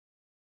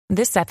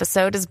This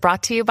episode is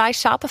brought to you by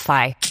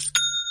Shopify.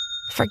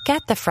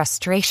 Forget the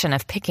frustration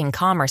of picking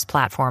commerce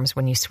platforms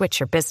when you switch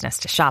your business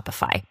to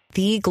Shopify,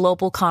 the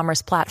global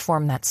commerce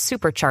platform that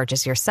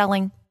supercharges your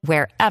selling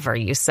wherever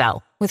you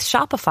sell. With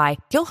Shopify,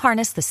 you'll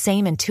harness the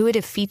same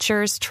intuitive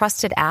features,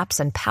 trusted apps,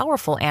 and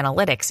powerful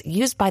analytics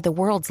used by the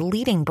world's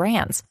leading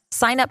brands.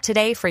 Sign up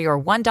today for your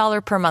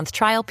 $1 per month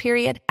trial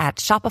period at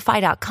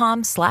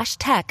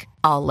shopify.com/tech,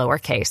 all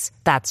lowercase.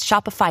 That's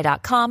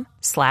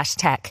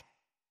shopify.com/tech.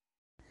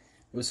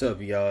 What's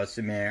up, y'all? It's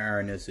your man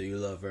Ernest, so you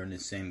love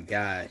Ernest, same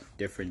guy,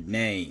 different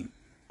name.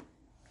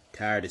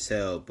 Tired as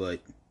hell,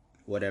 but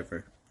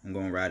whatever. I'm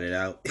gonna ride it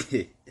out.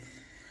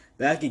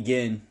 Back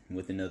again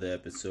with another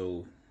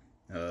episode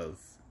of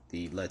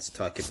the Let's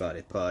Talk About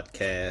It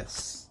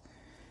podcast.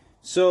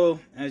 So,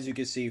 as you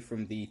can see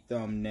from the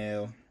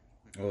thumbnail,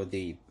 or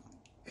the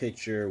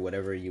picture,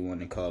 whatever you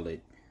want to call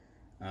it,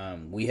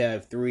 we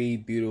have three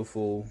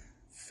beautiful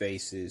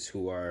faces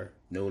who are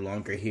no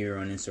longer here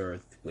on this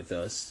earth with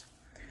us.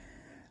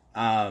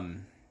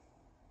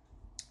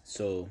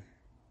 So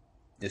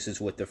this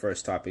is what the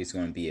first topic is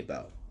going to be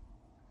about.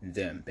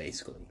 Them,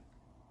 basically.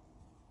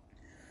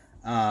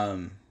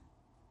 Oh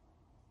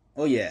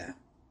yeah.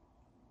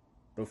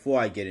 Before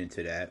I get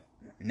into that,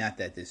 not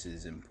that this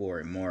is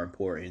important, more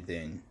important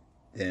than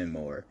them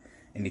or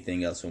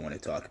anything else I want to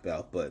talk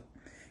about, but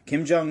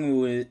Kim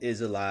Jong-un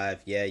is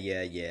alive.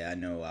 Yeah, I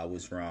know I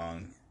was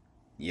wrong.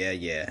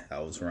 Yeah, I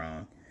was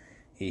wrong.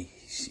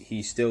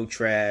 He's still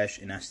trash,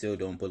 and I still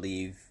don't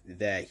believe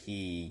that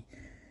he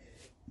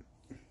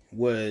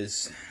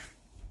was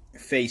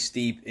face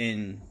deep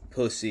in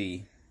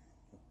pussy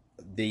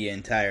the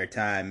entire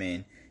time,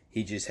 and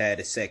he just had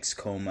a sex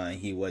coma, and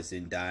he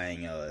wasn't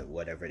dying, or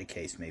whatever the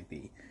case may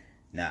be.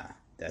 Nah,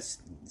 that's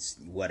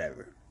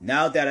whatever.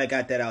 Now that I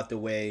got that out the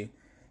way,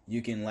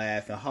 you can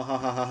laugh and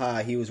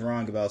ha, he was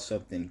wrong about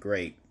something.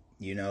 Great.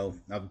 You know,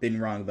 I've been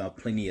wrong about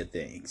plenty of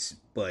things,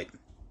 but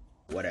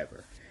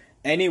whatever.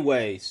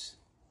 Anyways,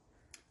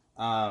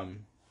 let's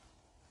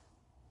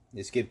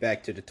get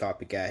back to the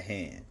topic at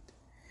hand.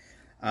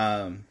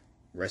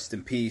 Rest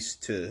in peace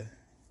to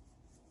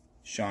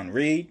Sean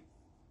Reed.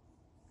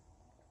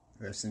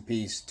 Rest in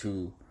peace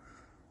to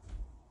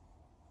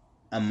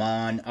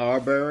Ahmaud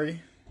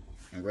Arbery.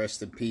 And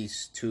rest in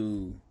peace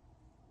to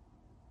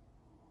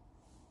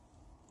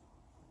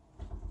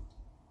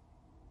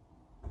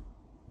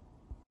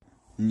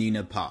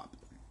Nina Pop.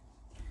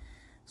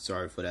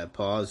 Sorry for that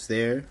pause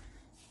there.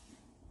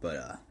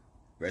 But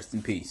rest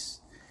in peace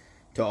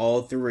to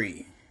all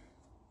three.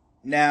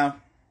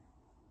 Now,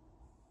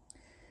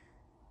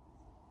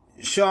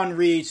 Sean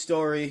Reed's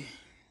story,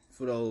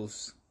 for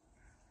those,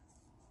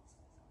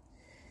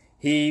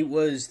 he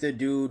was the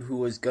dude who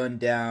was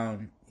gunned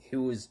down. He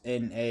was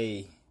in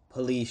a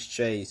police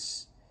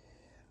chase,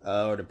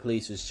 or the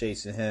police was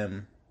chasing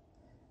him.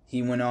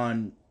 He went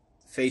on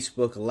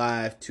Facebook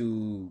Live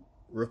to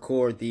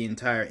record the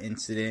entire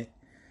incident.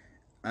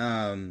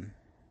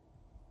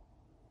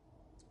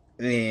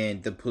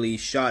 And the police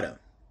shot him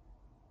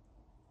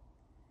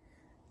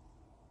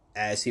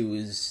as he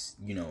was,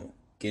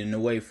 getting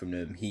away from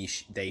them.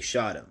 They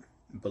shot him.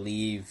 I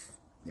believe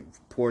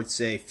reports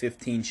say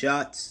 15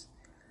 shots.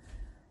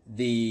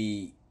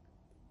 The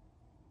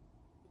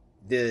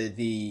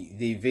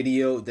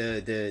video,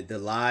 the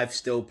live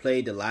still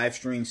played. The live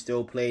stream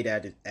still played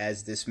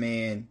as this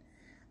man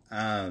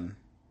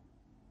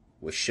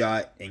was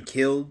shot and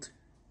killed.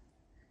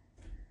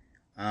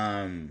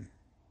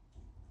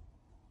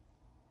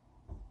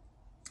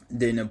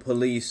 Then the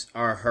police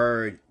are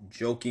heard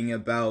joking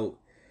about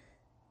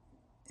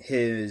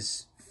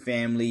his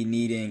family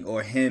needing,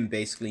 or him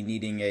basically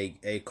needing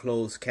a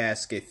closed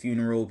casket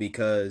funeral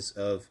because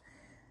of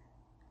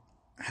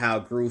how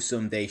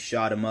gruesome they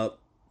shot him up.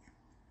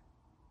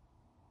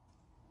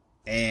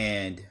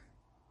 And,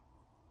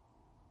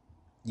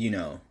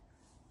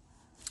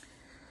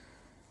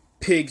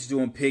 pigs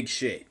doing pig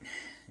shit.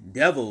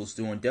 Devils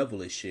doing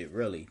devilish shit,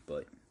 really.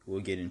 But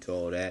we'll get into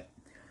all that.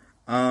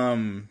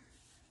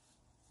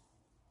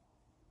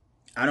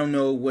 I don't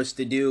know what's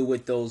the deal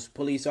with those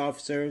police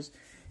officers.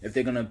 If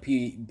they're going to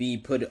be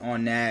put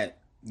on that,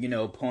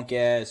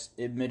 punk-ass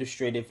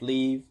administrative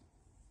leave.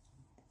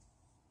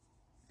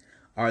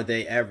 Are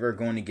they ever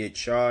going to get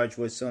charged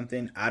with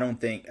something? I don't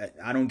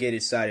get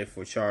excited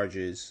for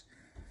charges.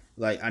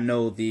 Like, I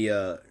know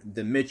the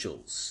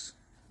Mitchells.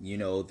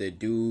 The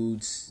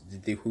dudes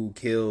who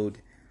killed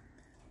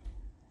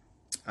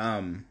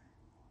Ahmaud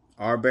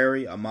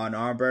Arbery.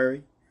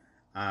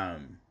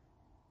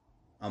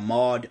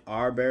 Ahmaud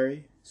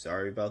Arbery.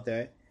 Sorry about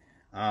that.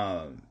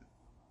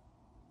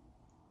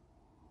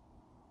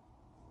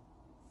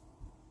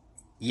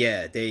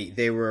 Yeah,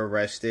 they were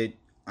arrested.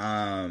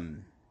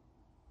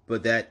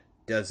 But that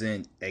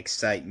doesn't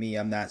excite me.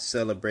 I'm not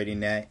celebrating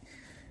that.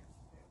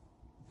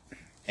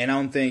 And I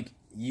don't think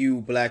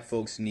you black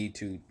folks need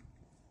to.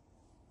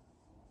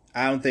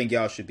 I don't think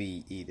y'all should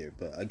be either.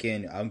 But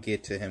again, I'll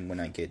get to him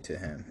when I get to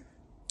him.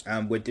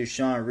 With the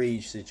Sean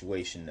Reed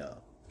situation,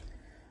 though.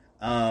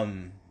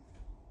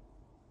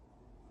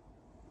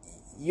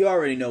 you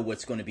already know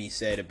what's going to be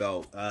said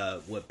about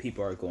what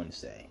people are going to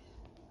say.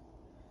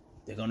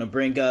 They're going to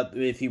bring up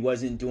if he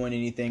wasn't doing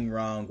anything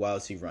wrong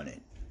whilst he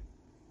running.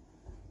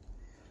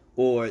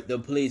 Or the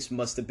police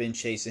must have been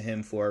chasing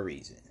him for a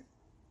reason.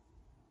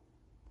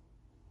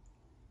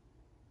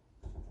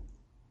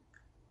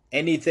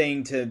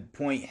 Anything to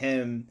point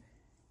him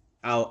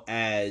out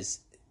as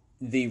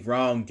the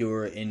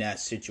wrongdoer in that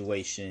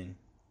situation.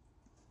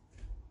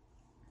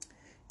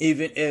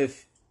 Even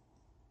if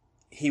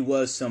he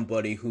was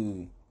somebody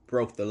who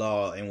broke the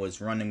law and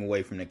was running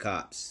away from the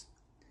cops.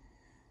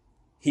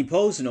 He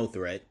posed no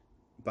threat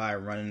by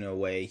running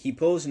away. He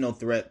posed no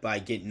threat by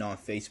getting on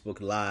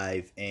Facebook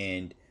Live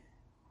and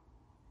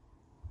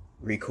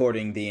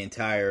recording the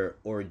entire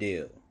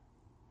ordeal.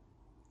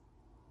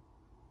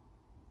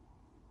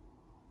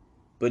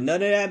 But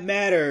none of that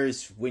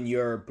matters when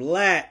you're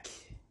black,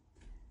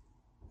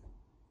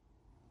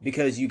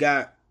 because you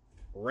got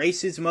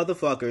racist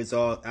motherfuckers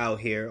all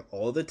out here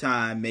all the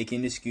time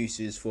making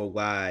excuses for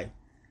why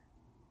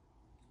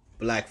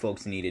black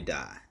folks need to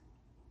die.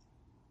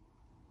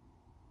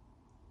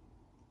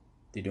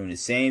 They're doing the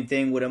same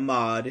thing with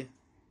Ahmaud.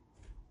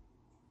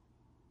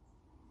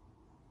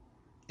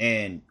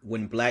 And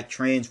when black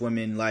trans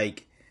women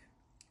like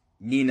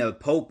Nina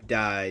Pope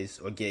dies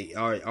or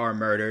are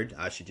murdered,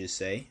 I should just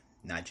say,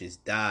 not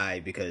just die,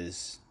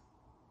 because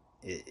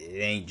it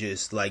ain't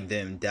just like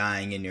them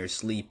dying in their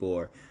sleep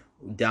or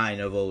dying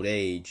of old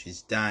age.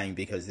 It's dying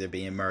because they're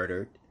being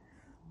murdered.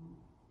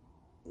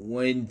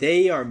 When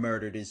they are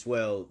murdered as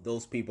well,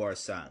 those people are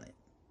silent.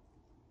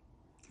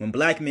 When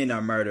black men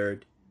are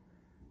murdered,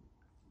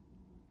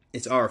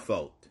 it's our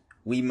fault.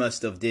 We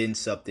must have done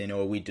something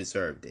or we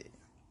deserved it.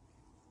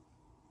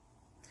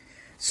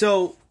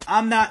 So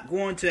I'm not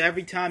going to,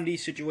 every time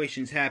these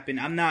situations happen,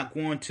 I'm not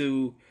going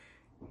to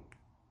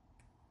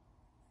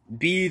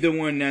be the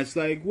one that's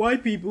like,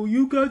 white people,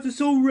 you guys are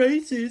so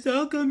racist.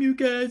 How come you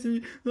guys are,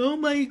 oh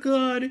my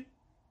God.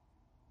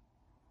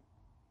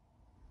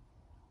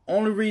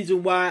 Only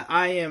reason why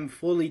I am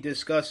fully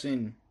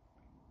discussing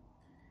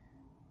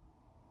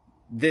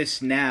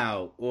this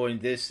now or in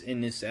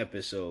this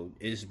episode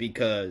is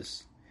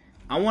because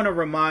I want to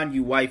remind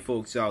you white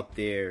folks out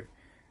there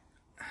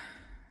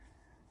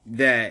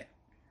that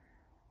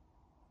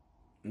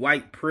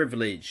white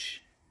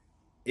privilege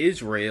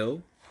is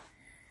real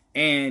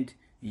and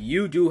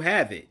you do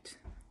have it.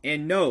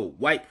 And no,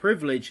 white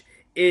privilege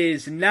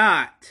is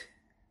not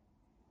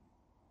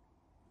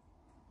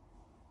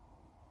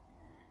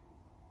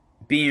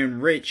being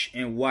rich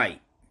and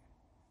white.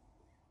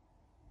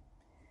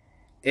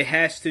 It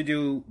has to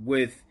do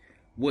with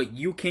what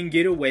you can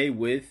get away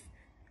with,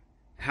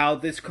 how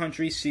this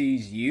country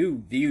sees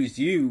you, views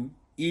you,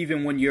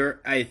 even when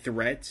you're a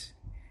threat.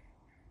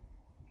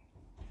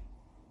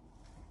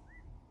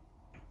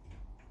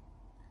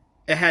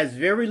 It has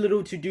very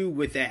little to do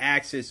with the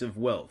access of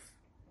wealth.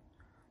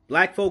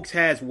 Black folks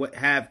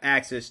have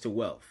access to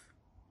wealth.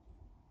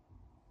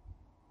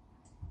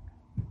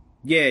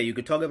 Yeah, you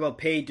could talk about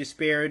pay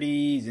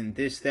disparities and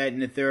this, that,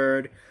 and the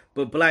third.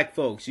 But black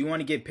folks, you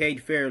want to get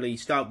paid fairly,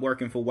 stop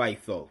working for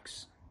white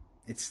folks.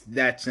 It's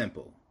that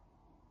simple.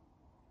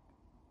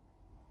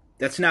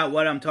 That's not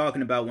what I'm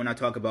talking about when I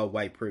talk about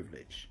white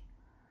privilege.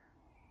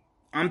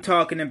 I'm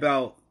talking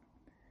about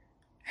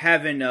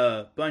having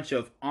a bunch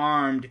of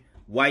armed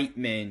white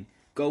men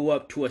go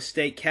up to a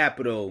state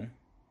capitol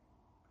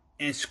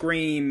and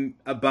scream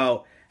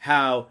about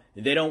how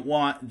they don't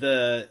want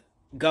the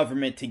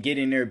government to get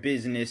in their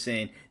business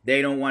and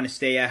they don't want to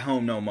stay at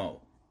home no more.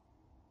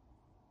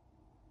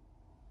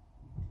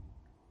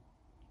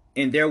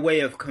 And their way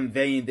of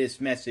conveying this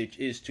message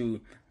is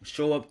to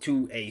show up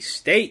to a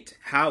state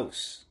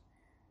house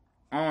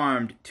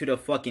armed to the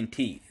fucking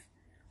teeth.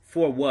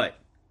 For what?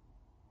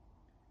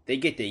 They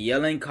get to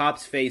yelling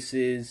cops'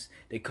 faces.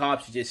 The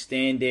cops just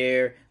stand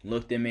there,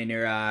 look them in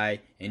their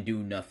eye, and do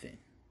nothing.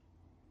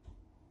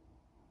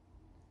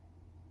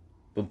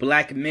 But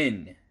black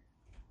men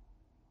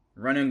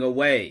running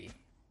away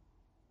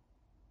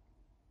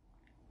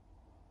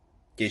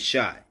get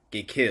shot,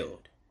 get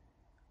killed.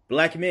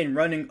 Black men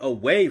running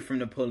away from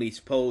the police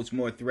pose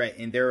more threat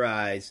in their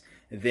eyes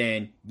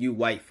than you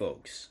white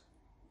folks.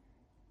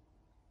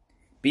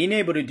 Being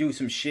able to do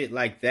some shit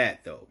like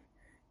that, though,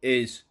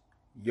 is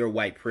your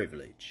white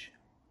privilege.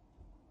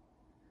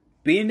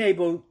 Being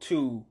able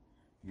to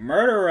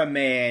murder a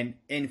man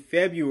in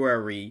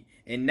February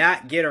and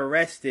not get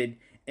arrested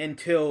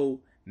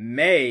until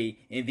May,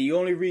 and the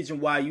only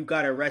reason why you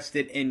got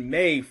arrested in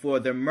May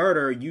for the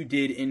murder you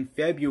did in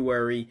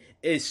February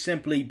is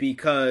simply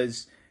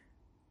because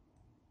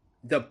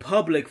the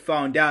public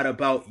found out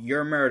about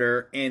your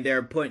murder and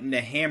they're putting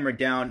the hammer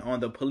down on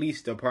the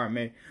police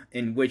department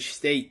in which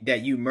state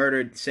that you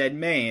murdered said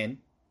man.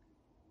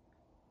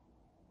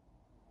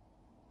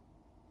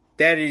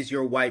 That is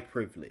your white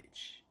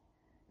privilege.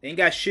 They ain't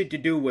got shit to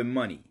do with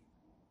money.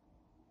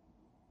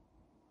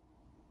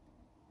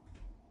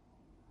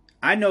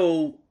 I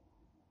know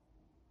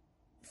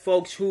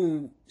folks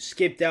who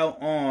skipped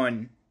out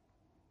on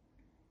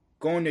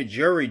going to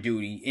jury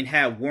duty and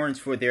have warrants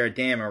for their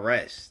damn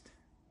arrest.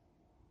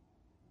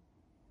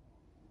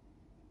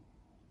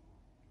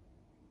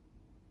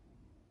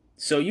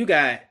 So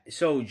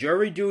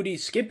jury duty,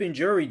 skipping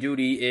jury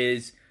duty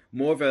is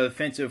more of an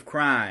offensive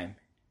crime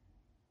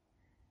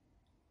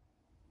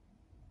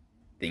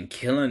than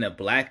killing a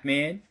black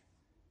man,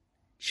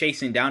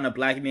 chasing down a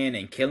black man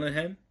and killing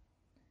him.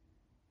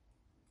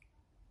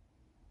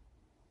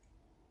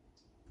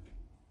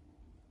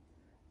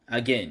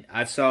 Again,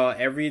 I saw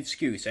every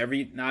excuse,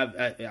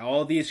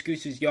 all the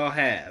excuses y'all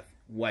have,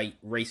 white,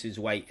 racist,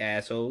 white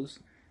assholes.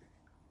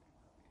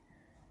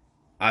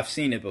 I've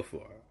seen it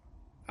before.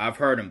 I've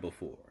heard them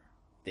before.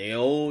 They're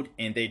old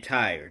and they're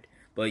tired.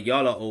 But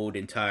y'all are old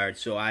and tired,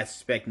 so I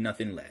expect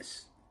nothing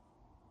less.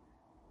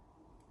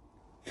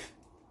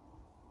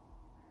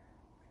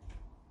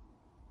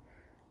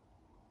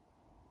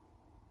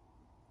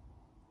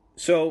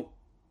 So,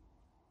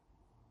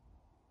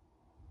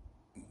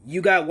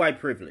 you got white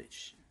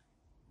privilege.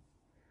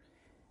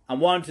 I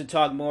wanted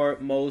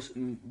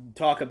to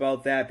talk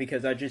about that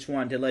because I just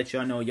wanted to let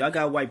y'all know y'all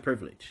got white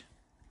privilege.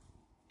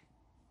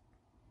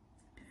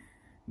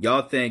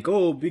 Y'all think,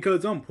 oh,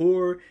 because I'm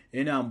poor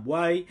and I'm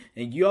white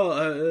and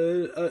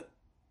y'all,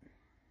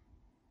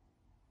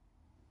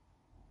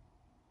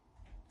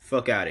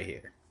 fuck out of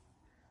here.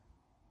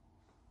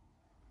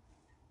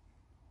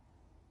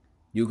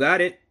 You got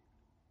it.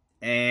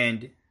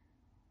 And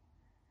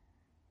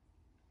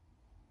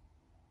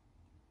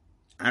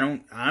I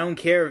don't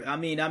care. I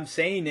mean, I'm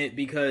saying it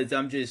because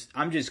I'm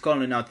just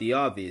calling out the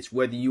obvious.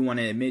 Whether you want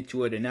to admit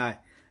to it or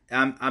not,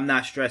 I'm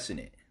not stressing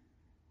it.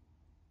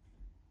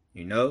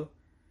 You know?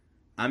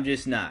 I'm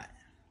just not.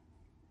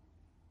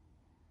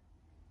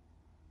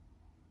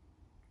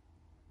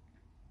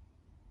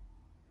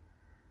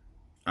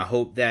 I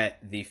hope that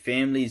the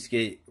families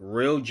get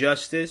real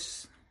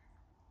justice.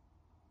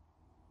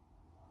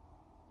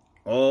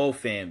 All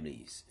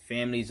families.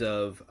 Families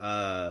of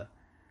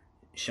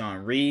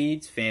Sean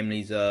Reed's,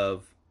 families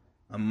of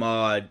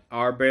Ahmaud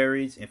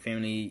Arbery's, and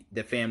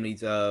the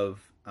families of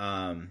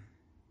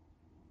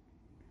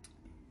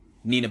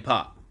Nina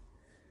Pop.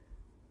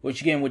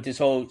 Which again, with this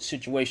whole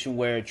situation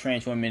where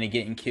trans women are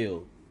getting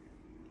killed.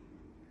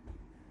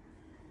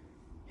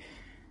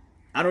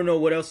 I don't know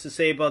what else to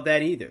say about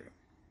that either.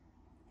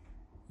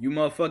 You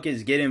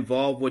motherfuckers get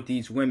involved with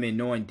these women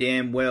knowing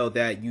damn well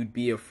that you'd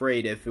be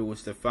afraid if it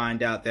was to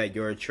find out that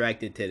you're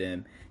attracted to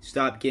them.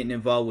 Stop getting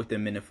involved with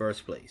them in the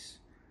first place.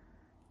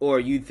 Or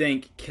you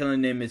think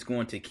killing them is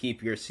going to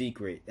keep your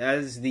secret. That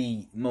is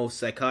the most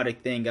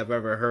psychotic thing I've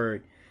ever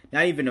heard.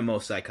 Not even the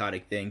most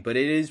psychotic thing, but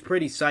it is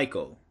pretty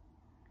psycho.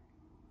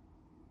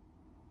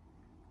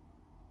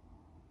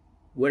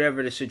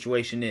 Whatever the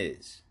situation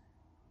is.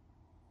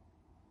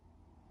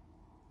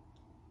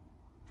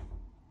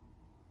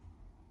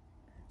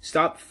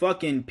 Stop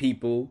fucking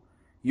people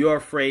you're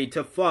afraid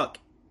to fuck.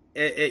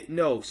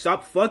 No,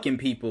 stop fucking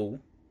people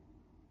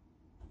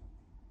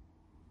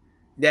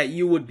that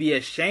you would be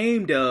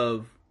ashamed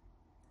of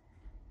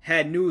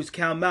had news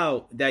come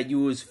out that you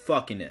was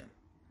fucking them.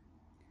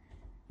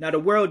 Now, the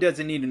world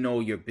doesn't need to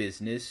know your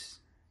business.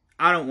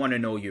 I don't want to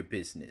know your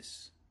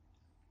business.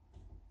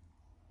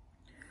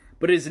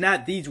 But it's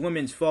not these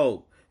women's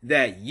fault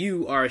that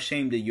you are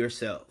ashamed of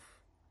yourself.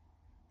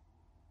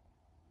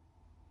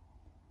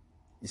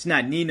 It's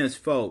not Nina's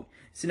fault.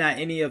 It's not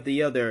any of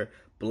the other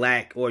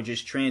black or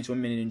just trans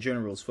women in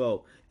general's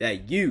fault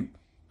that you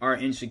are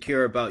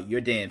insecure about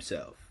your damn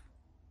self.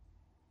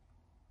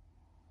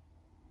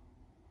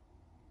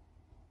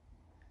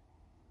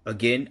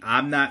 Again,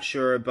 I'm not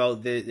sure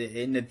about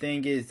and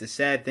the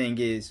sad thing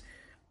is,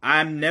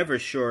 I'm never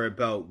sure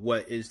about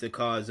what is the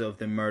cause of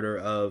the murder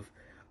of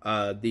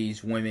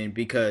these women,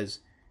 because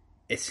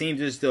it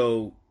seems as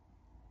though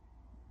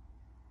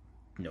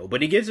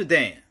nobody gives a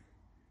damn.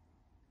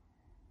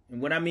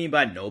 And what I mean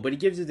by nobody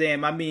gives a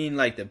damn, I mean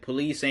like the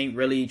police ain't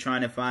really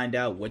trying to find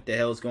out what the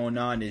hell's going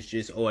on. It's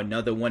just, oh,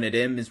 another one of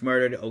them is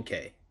murdered.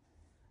 Okay.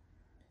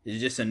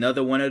 It's just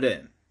another one of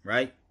them,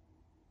 right?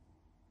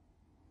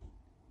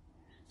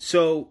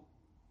 So,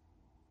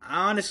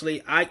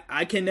 honestly,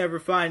 I can never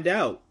find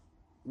out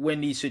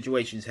when these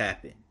situations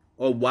happen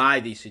or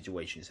why these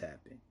situations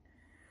happen.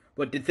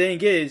 But the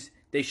thing is,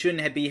 they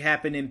shouldn't be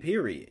happening,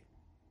 period.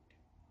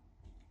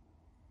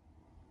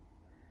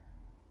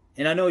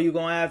 And I know you're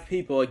going to have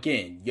people,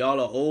 again, y'all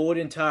are old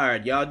and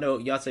tired. Y'all know,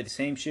 y'all say the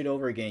same shit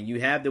over again.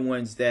 You have the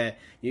ones that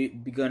you're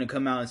going to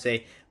come out and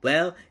say,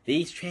 well,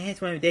 these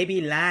trans women, they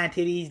be lying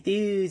to these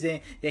dudes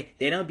and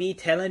they don't be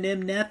telling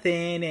them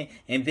nothing.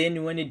 And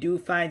then when the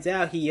dude finds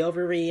out, he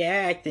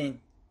overreacting.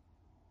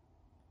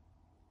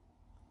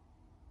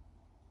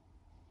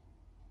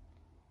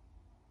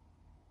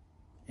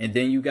 And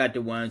then you got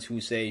the ones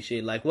who say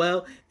shit like,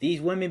 well,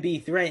 these women be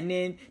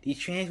threatening, these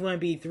trans women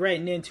be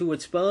threatening to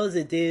expose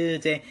the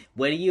dudes, and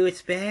what do you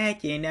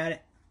expect? You know?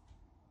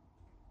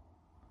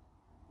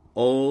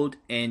 Old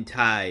and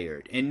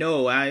tired. And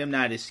no, I am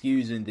not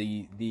excusing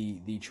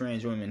the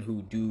trans women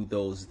who do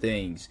those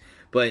things.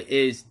 But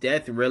is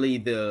death really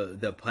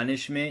the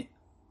punishment?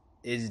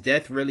 Is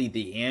death really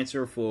the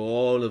answer for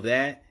all of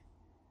that?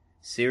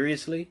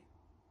 Seriously?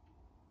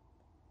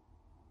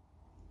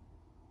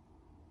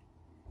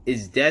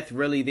 Is death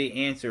really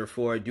the answer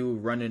for a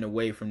dude running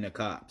away from the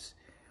cops?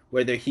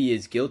 Whether he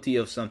is guilty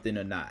of something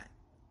or not.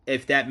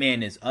 If that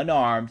man is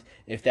unarmed,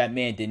 if that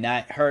man did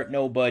not hurt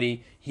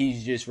nobody,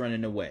 he's just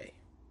running away.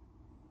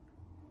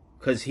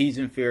 Because he's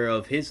in fear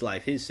of his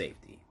life, his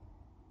safety.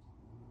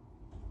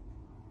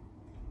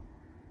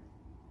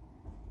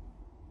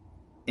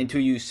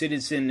 Until you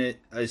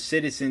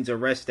citizens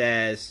arrest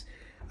as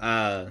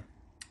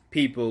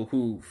people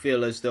who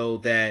feel as though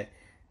that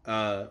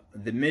the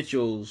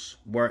Mitchells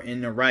were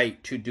in the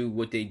right to do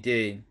what they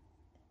did.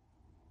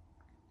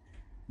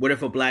 What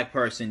if a black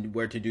person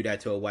were to do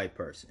that to a white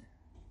person?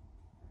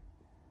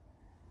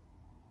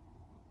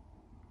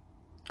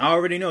 I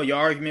already know your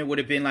argument would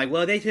have been like,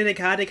 well, they should have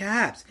called the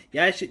cops.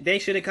 Yeah, they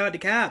should have called the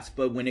cops.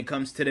 But when it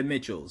comes to the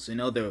Mitchells and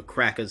other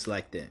crackers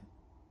like them,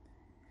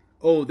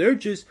 oh, they're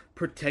just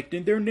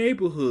protecting their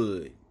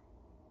neighborhood.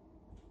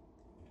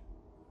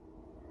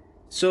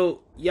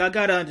 So y'all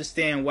gotta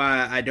understand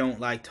why I don't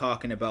like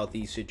talking about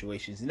these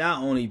situations.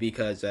 Not only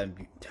because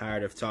I'm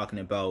tired of talking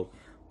about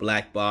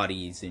black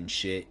bodies and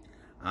shit,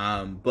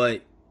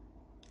 but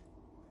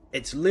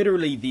it's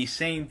literally the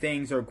same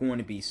things are going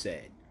to be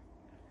said.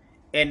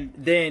 And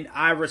then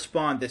I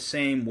respond the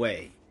same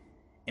way.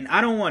 And I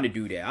don't want to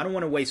do that. I don't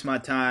want to waste my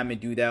time and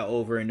do that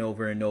over and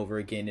over and over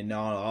again. In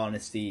all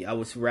honesty, I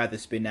would rather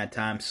spend that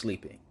time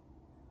sleeping.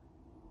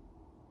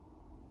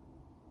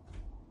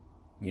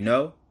 You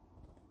know?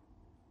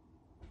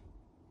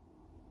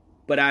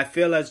 But I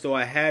feel as though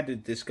I had to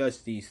discuss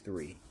these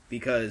three.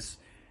 Because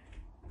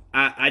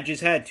I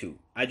just had to.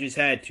 I just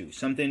had to.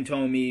 Something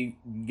told me,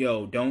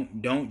 yo,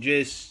 don't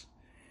just...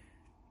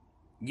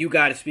 You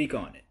gotta speak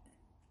on it.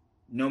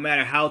 No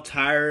matter how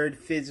tired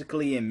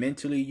physically and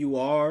mentally you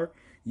are,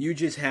 you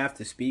just have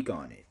to speak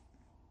on it.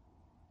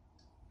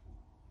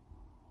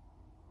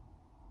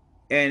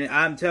 And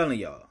I'm telling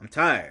y'all, I'm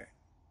tired.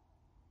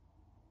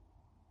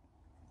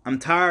 I'm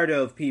tired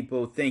of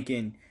people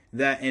thinking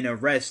that an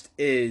arrest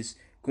is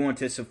going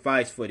to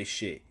suffice for this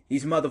shit.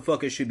 These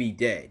motherfuckers should be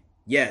dead.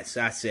 Yes,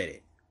 I said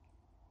it.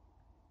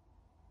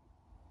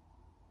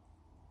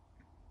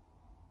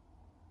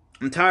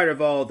 I'm tired of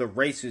all the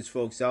racist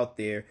folks out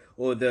there,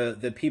 or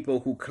the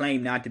people who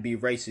claim not to be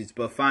racist,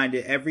 but find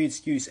every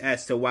excuse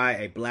as to why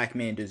a black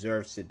man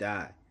deserves to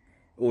die,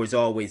 or is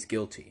always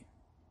guilty.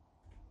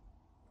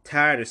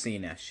 Tired of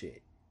seeing that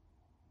shit.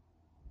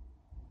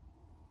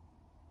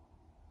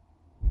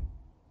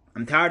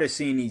 I'm tired of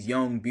seeing these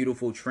young,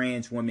 beautiful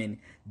trans women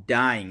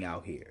dying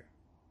out here.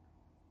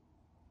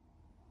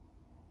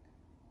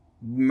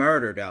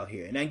 Murdered out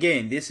here. And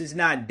again, this is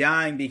not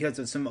dying because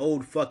of some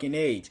old fucking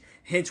age.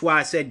 Hence why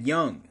I said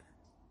young.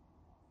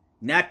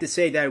 Not to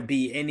say that it would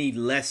be any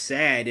less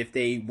sad if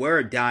they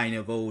were dying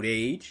of old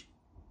age.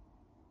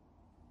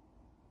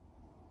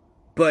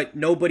 But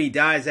nobody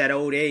dies at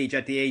old age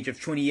at the age of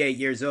 28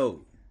 years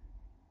old.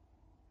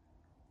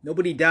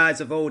 Nobody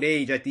dies of old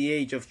age at the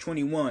age of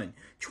 21,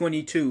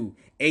 22,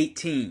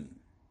 18.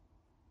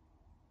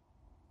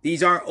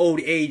 These aren't old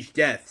age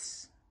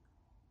deaths.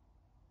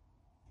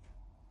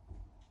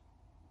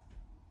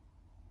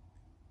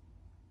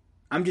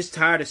 I'm just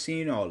tired of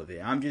seeing all of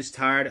it. I'm just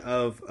tired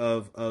of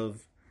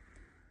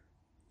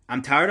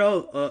I'm tired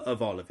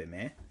of all of it,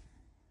 man.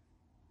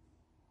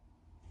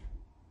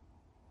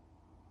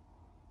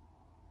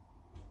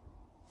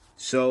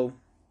 So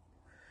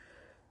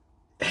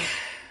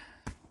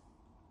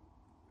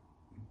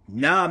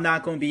nah, I'm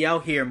not going to be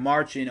out here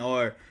marching,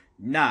 or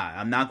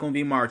I'm not going to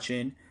be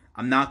marching.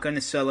 I'm not going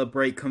to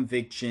celebrate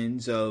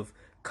convictions of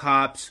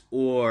cops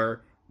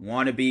or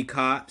wannabe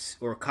cops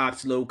or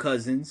cops' little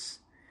cousins.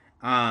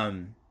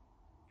 I'm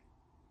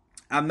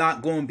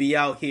not going to be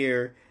out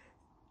here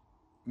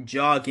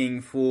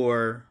jogging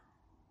for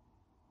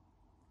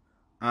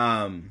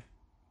Ahmaud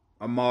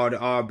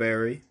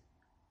Arbery.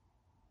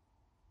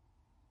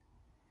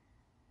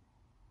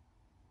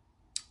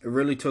 It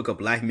really took a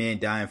black man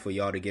dying for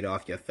y'all to get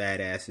off your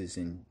fat asses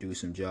and do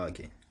some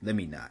jogging. Let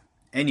me not.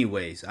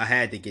 Anyways, I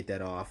had to get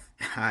that off.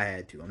 I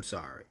had to. I'm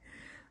sorry.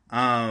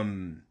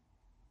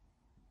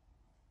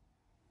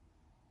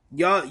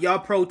 Y'all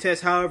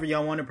protest however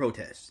y'all want to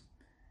protest.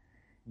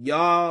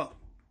 Y'all,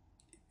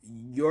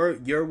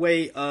 your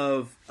way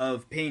of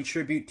paying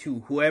tribute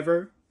to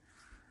whoever.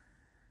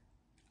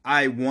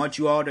 I want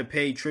you all to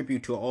pay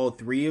tribute to all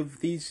three of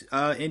these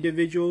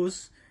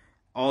individuals.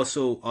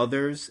 Also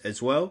others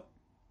as well.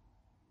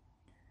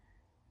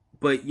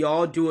 But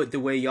y'all do it the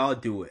way y'all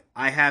do it.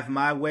 I have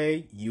my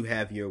way, you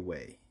have your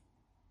way.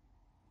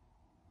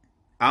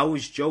 I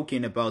was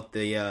joking about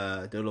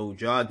the little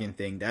jogging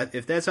thing. That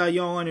if that's how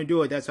y'all want to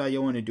do it, that's how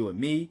y'all want to do it.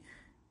 Me,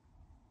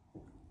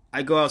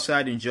 I go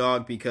outside and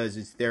jog because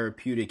it's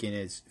therapeutic and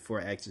it's for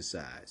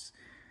exercise.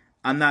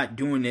 I'm not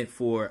doing it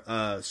for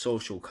a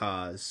social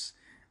cause.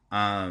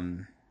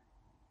 But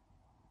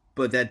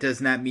that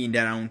does not mean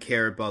that I don't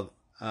care about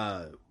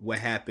what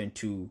happened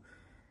to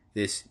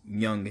this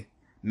young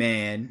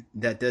man,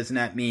 that does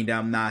not mean that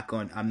I'm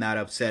not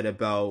upset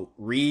about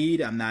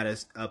Reed. I'm not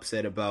as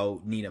upset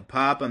about Nina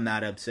Pop. I'm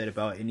not upset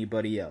about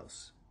anybody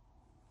else.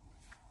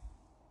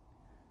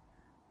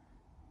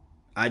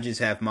 I just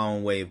have my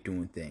own way of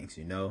doing things,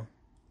 you know?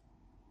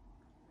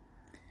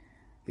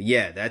 But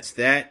yeah, that's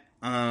that.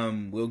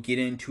 We'll get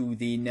into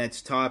the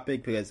next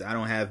topic because I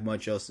don't have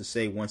much else to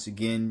say. Once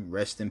again,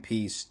 rest in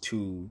peace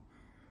to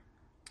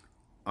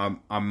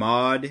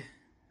Ahmaud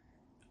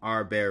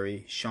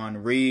Arbery, Sean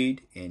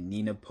Reed, and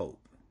Nina Pope.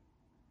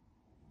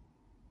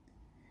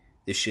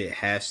 This shit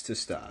has to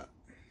stop.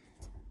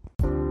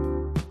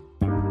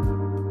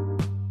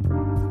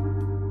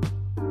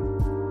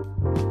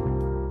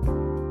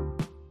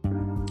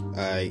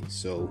 Alright,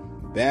 so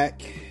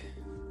back.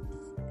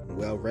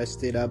 Well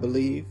rested, I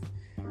believe.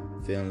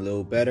 Feeling a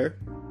little better.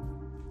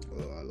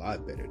 A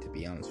lot better, to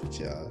be honest with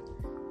y'all.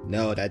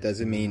 No, that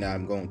doesn't mean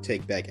I'm going to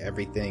take back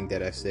everything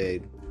that I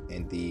said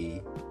in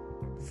the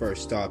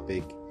first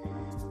topic.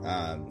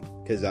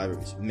 Because I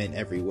meant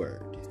every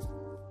word.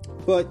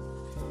 But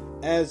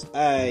as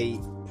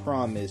I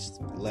promised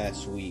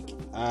last week,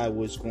 I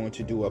was going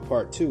to do a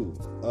part 2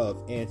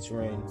 of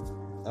answering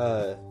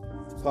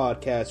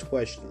podcast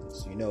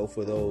questions, you know,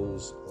 for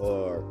those,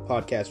 or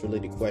podcast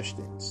related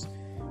questions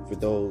for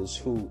those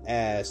who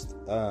asked,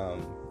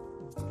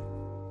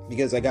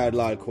 because I got a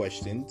lot of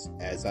questions.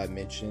 As I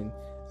mentioned,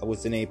 I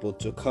wasn't able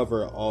to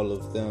cover all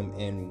of them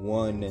in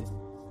one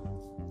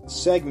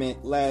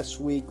segment last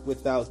week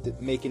without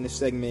making the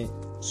segment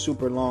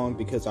super long,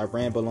 because I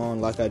ramble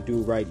on like I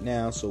do right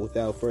now. So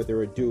without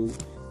further ado,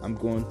 I'm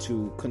going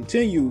to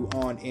continue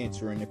on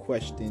answering the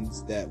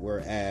questions that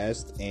were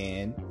asked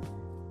and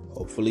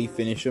hopefully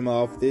finish them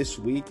off this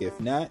week. If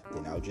not,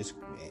 then I'll just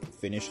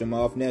finish them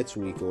off next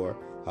week or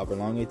however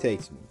long it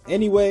takes me.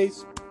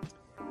 Anyways,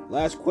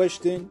 last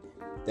question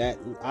that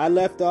I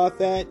left off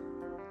at,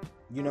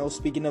 you know,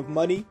 speaking of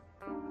money,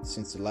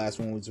 since the last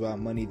one was about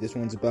money, this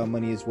one's about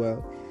money as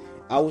well.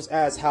 I was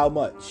asked how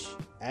much,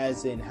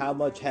 as in how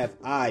much have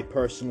I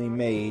personally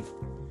made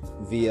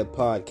via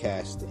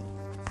podcasting.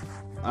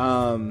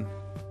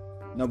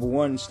 Number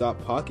one, stop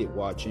pocket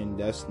watching.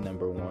 That's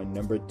number one.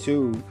 Number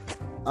two,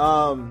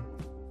 let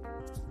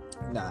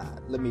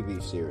me be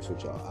serious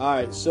with y'all.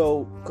 Alright,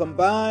 so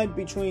combined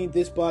between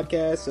this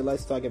podcast, so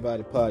Let's Talk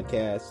About It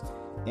podcast,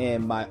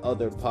 and my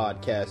other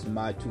podcast,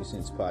 My 2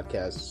 Cents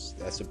Podcast,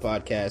 that's a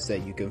podcast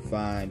that you can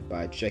find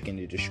by checking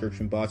the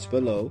description box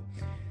below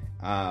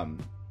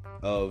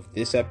of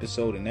this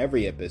episode and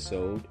every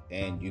episode,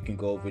 and you can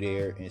go over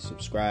there and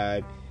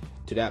subscribe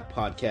to that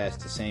podcast,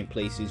 the same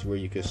places where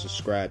you can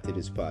subscribe to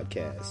this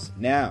podcast.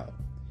 Now,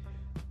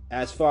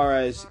 as far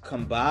as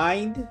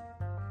combined,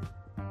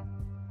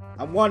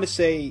 I want to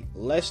say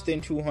less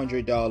than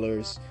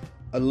 $200,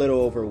 a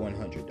little over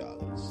 $100.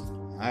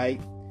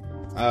 Alright?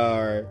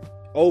 Or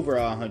over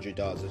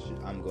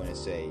 $100, I'm going to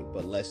say,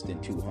 but less than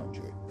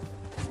 $200.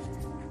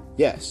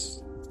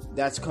 Yes,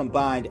 that's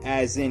combined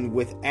as in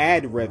with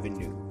ad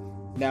revenue.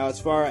 Now, as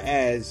far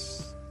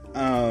as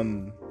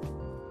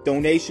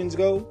donations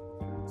go,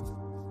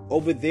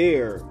 over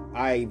there,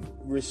 I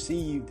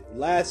received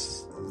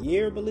last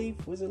year, I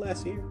believe. Was it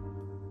last year?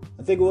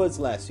 I think it was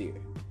last year.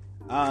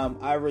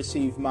 I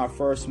received my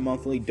first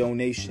monthly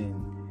donation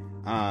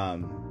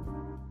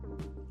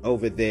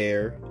over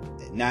there.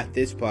 Not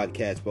this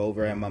podcast, but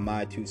over at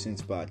my 2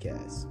 Cents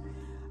podcast.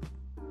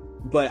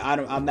 But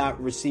I'm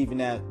not receiving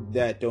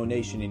that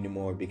donation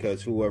anymore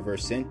because whoever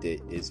sent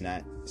it is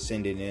not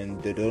sending in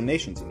the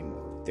donations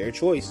anymore. Their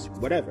choice,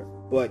 whatever.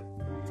 But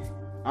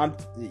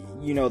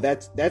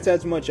that's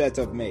as much as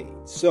I've made.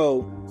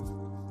 So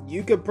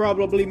you could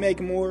probably make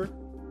more.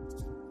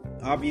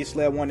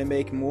 Obviously, I want to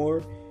make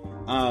more.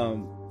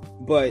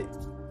 But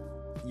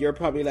you're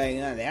probably like,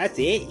 oh, that's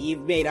it?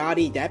 You've made all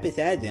these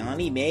episodes and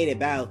only made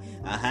about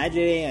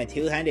 $100 and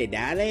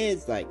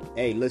 $200? Like,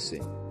 hey,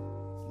 listen.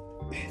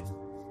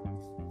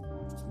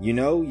 You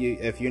know,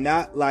 if you're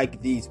not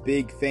like these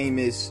big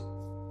famous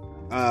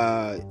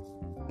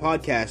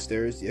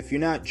podcasters, if you're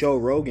not Joe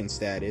Rogan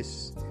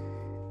status,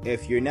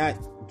 if you're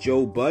not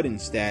Joe Budden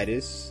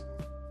status,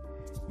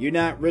 you're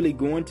not really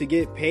going to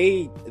get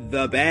paid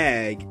the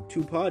bag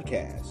to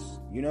podcast.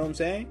 You know what I'm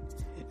saying?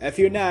 If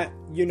you're not,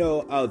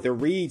 the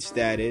Reed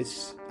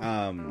status,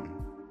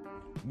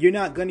 you're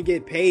not going to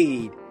get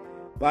paid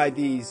by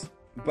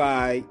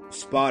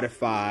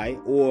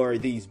Spotify or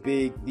these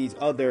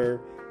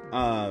other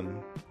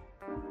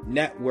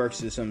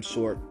networks of some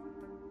sort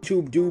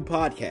to do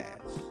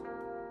podcasts.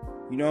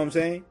 You know what I'm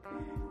saying?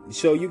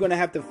 So you're gonna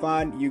have to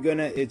you're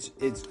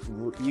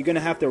gonna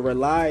have to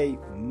rely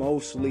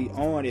mostly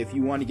on, if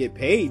you want to get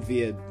paid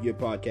via your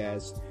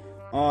podcast,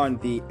 on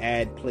the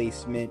ad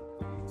placement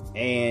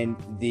and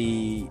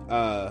the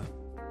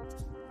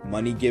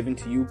money given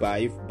to you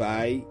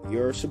by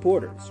your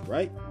supporters,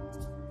 right?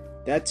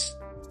 That's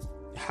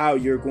how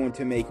you're going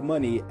to make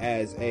money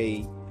as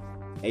a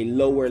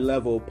lower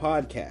level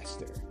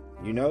podcaster,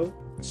 you know?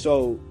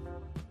 So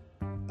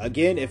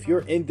again, if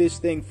you're in this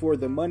thing for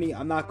the money,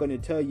 I'm not going to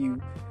tell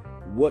you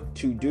what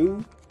to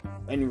do.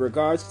 in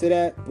regards to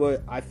that,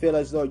 but I feel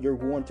as though you're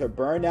going to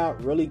burn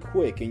out really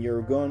quick, and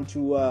you're going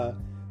to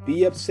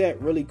be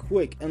upset really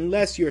quick,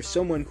 unless you're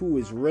someone who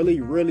is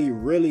really, really,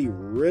 really,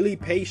 really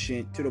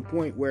patient to the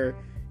point where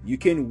you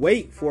can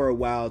wait for a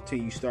while till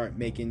you start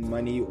making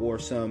money, or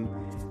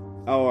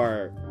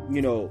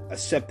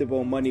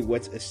acceptable money.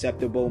 What's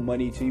acceptable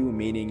money to you?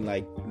 Meaning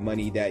like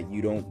money that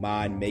you don't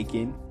mind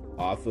making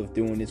off of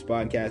doing this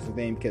podcasting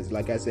thing. Because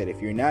like I said, if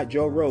you're not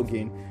Joe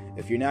Rogan,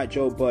 if you're not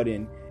Joe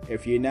Budden,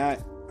 if you're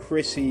not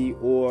Chrissy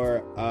or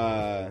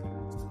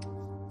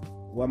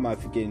what am I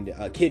forgetting?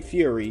 Kid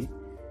Fury.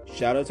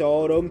 Shout out to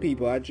all them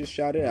people I just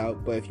shouted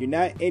out. But if you're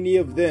not any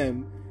of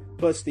them,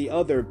 plus the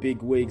other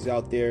big wigs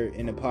out there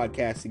in the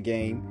podcasting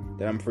game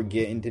that I'm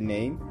forgetting to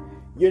name,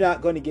 you're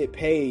not going to get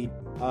paid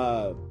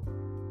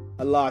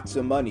lots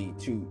of money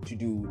to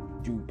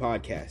do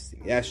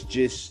podcasting. That's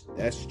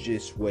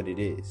just what it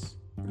is,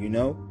 you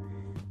know.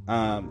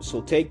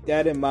 So take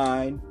that in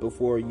mind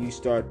before you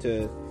start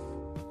to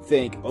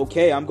think,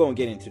 okay, I'm going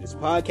to get into this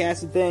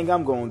podcasting thing.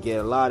 I'm going to get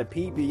a lot of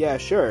people. Yeah,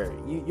 sure.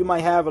 You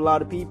might have a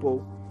lot of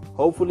people.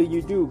 Hopefully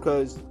you do,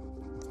 because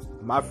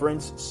my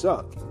friends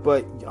suck.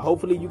 But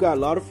hopefully you got a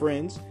lot of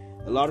friends,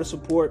 a lot of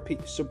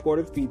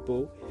supportive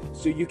people,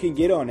 so you can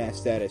get on that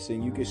status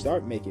and you can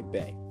start making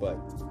bank. But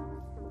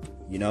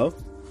you know,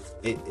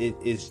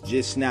 it's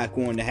just not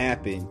going to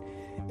happen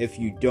if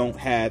you don't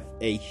have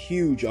a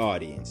huge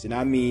audience. And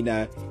I mean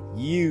a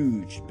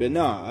huge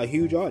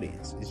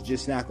audience. It's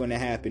just not going to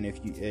happen if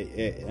you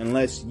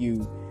unless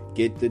you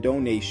get the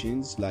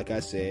donations, like I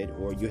said,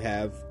 or you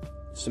have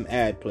some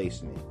ad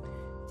placement.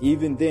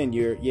 Even then,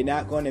 you're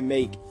not going to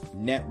make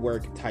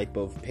network type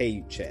of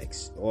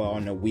paychecks or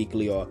on a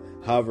weekly or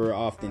however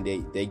often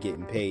they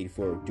getting paid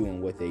for doing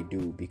what they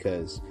do,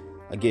 because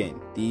again,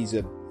 these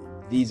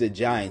are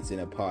giants in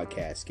a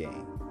podcast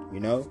game, you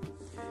know.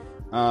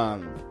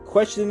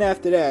 Question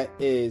after that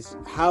is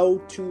how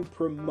to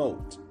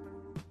promote.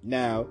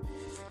 Now,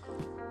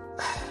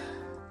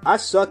 I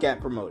suck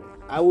at promoting.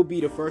 I will be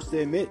the first to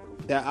admit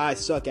that I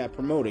suck at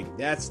promoting.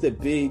 That's the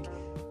big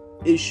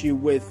issue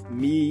with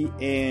me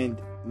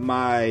and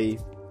my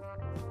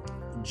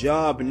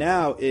job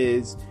now.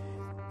 Is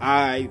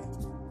I've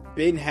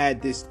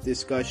had this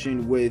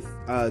discussion with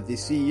the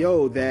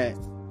CEO that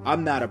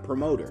I'm not a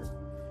promoter.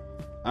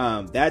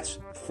 That's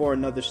for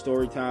another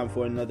story time,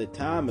 for another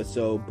time or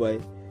so.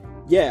 But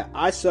yeah,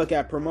 I suck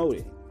at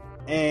promoting.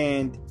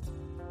 And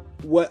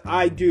what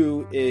I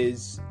do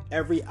is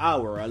every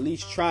hour, at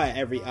least try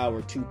every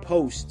hour, to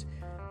post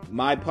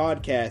my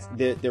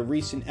podcast, the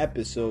recent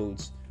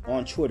episodes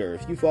on Twitter.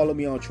 If you follow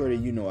me on Twitter,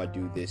 you know I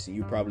do this, and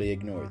you probably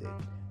ignored it,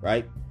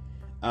 right?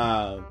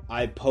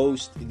 I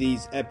post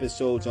these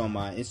episodes on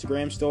my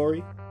Instagram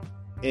story,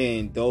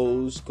 and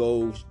those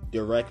go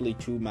directly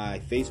to my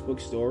Facebook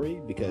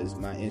story, because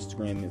my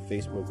Instagram and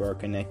Facebook are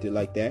connected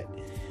like that.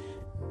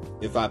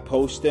 If I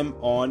post them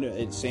on,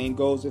 it same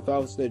goes if I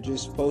was to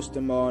just post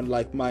them on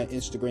like my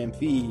Instagram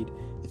feed,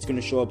 it's going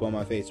to show up on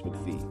my Facebook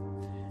feed.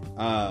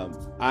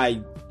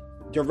 I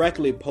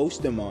directly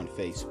post them on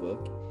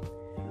Facebook.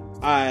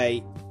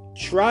 I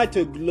try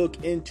to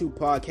look into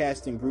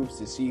podcasting groups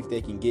to see if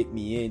they can get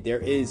me in. There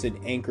is an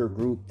Anchor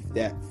group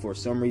that for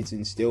some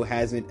reason still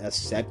hasn't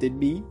accepted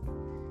me.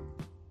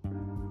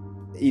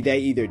 They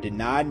either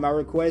denied my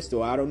request,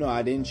 or I don't know,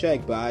 I didn't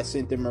check, but I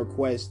sent them a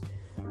request,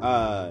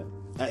 an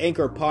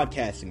Anchor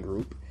podcasting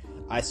group.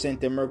 I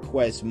sent them a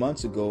request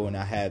months ago, and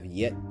I have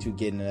yet to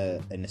get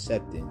an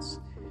acceptance.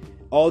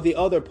 All the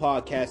other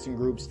podcasting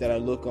groups that I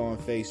look on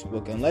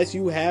Facebook, unless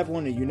you have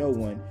one or you know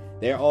one,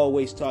 they're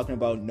always talking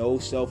about no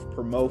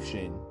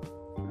self-promotion.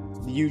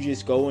 You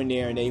just go in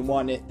there and they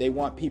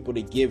want people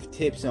to give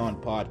tips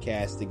on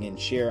podcasting and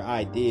share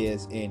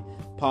ideas and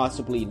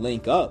possibly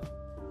link up.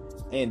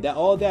 And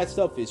all that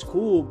stuff is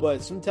cool,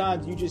 but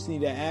sometimes you just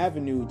need an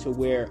avenue to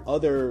where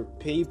other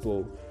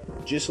people,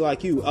 just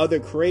like you, other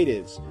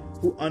creatives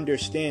who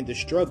understand the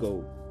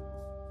struggle,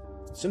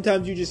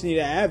 sometimes you just need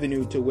an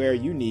avenue to where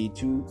you need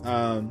to,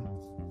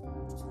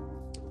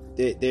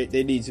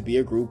 there needs to be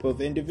a group of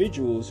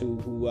individuals who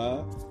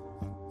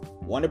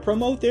want to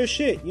promote their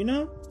shit, you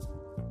know?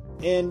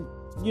 And,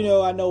 you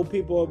know, I know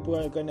people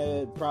are going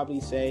to probably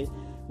say,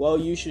 well,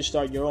 you should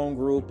start your own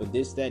group and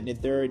this, that, and the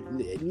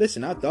third.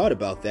 Listen, I thought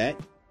about that.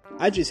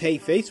 I just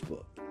hate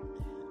Facebook.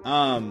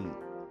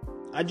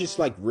 I just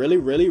like really,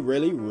 really,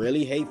 really,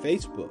 really hate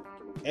Facebook.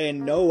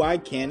 And no, I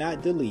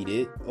cannot delete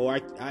it. Or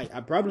I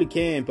probably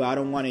can, but I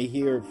don't want to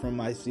hear it from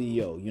my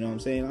CEO. You know what I'm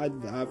saying?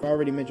 I've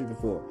already mentioned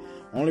before.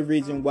 Only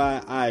reason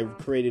why I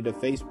created a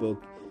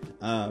Facebook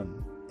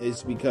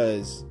is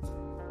because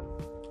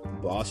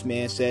Boss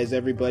Man says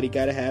everybody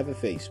got to have a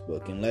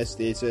Facebook. Unless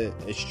there's a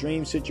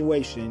extreme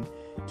situation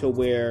to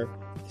where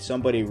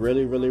somebody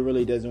really, really,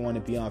 really doesn't want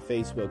to be on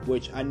Facebook,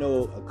 which I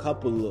know a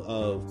couple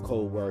of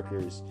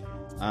co-workers,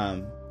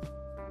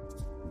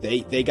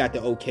 they got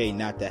the okay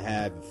not to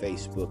have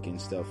Facebook and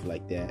stuff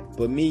like that.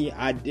 But me,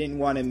 I didn't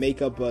want to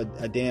make up a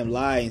damn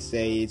lie and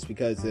say it's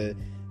because of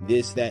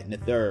this, that, and the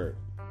third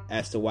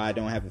as to why I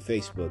don't have a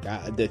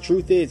Facebook. The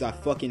truth is, I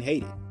fucking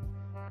hate it.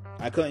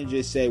 I couldn't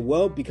just say,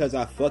 well, because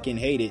I fucking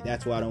hate it,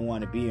 that's why I don't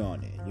want to be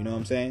on it. You know what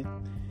I'm saying?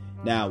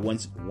 Now,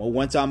 once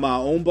I'm my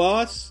own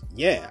boss,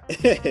 yeah,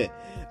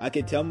 I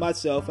can tell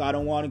myself I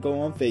don't want to go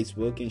on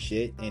Facebook and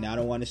shit, and I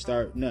don't want to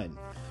start nothing.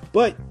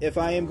 But if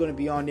I am going to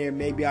be on there,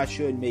 maybe I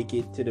should make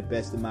it to the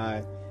best of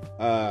my,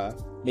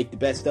 make the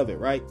best of it,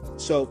 right?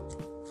 So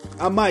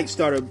I might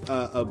start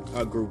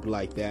a group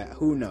like that.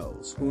 Who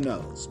knows?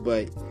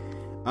 But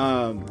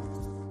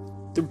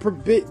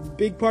the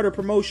big part of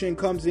promotion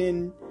comes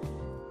in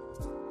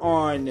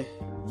on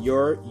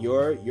your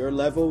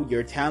level,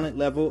 your talent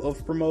level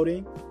of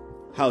promoting,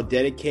 how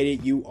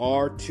dedicated you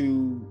are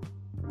to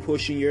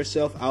pushing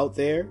yourself out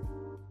there,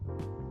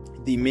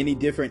 the many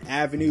different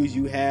avenues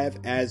you have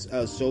as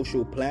a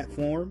social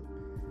platform.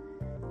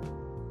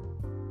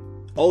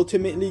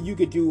 Ultimately, you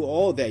could do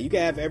all that. You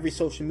can have every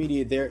social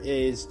media there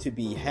is to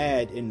be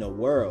had in the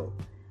world.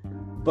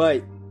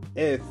 But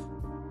if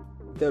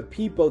the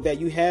people that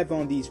you have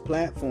on these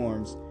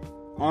platforms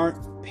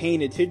aren't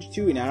paying attention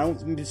to, and I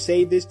don't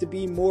say this to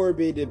be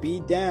morbid, to be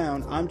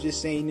down, I'm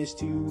just saying this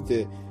to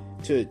you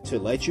to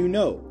let you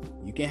know.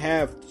 You can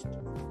have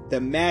the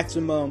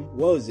maximum,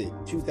 what was it,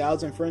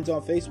 2,000 friends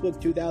on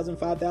Facebook, 2,000,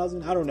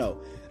 5,000, I don't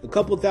know. A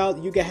couple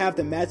thousand, you can have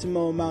the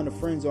maximum amount of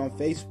friends on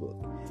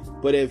Facebook.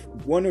 But if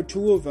one or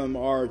two of them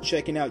are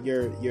checking out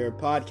your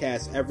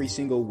podcast every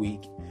single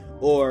week,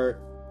 or,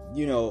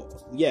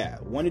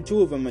 one or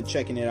two of them are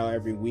checking it out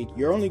every week,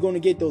 you're only going to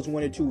get those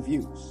 1 or 2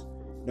 views.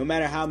 No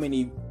matter how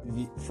many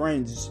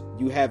friends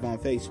you have on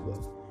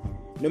Facebook.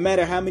 No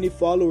matter how many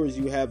followers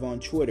you have on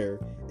Twitter,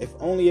 if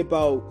only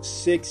about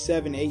 6,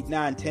 7, 8,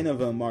 9, 10 of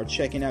them are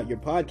checking out your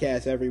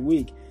podcast every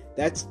week,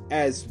 that's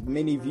as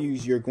many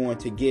views you're going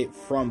to get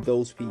from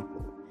those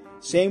people.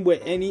 Same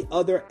with any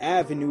other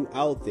avenue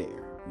out there.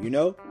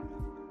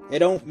 It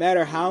don't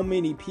matter how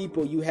many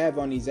people you have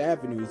on these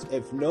avenues.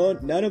 If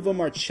none of them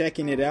are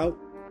checking it out,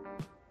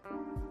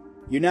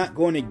 you're not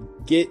going to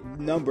get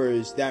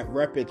numbers that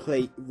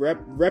replicate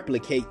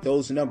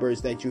those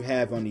numbers that you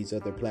have on these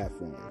other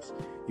platforms.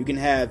 You can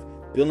have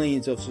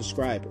billions of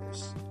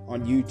subscribers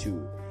on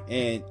YouTube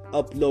and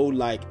upload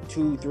like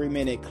 2-3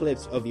 minute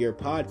clips of your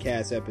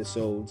podcast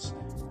episodes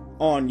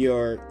on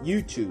your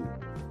YouTube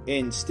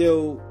and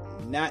still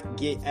not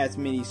get as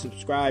many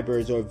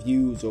subscribers or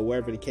views or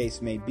whatever the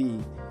case may be,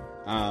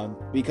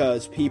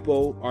 because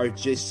people are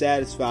just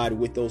satisfied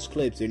with those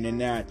clips and they're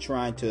not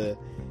trying to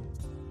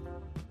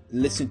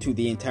listen to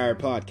the entire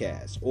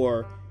podcast,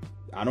 or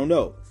I don't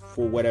know,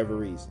 for whatever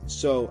reason.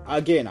 So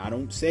again, I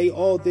don't say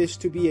all this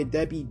to be a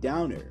Debbie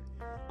Downer.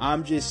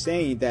 I'm just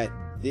saying that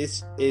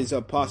this is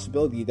a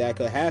possibility that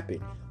could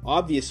happen.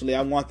 Obviously,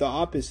 I want the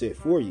opposite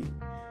for you.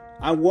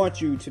 I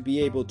want you to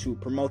be able to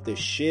promote the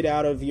shit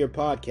out of your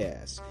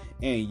podcast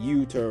and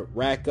you to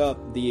rack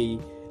up the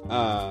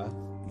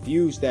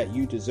views that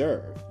you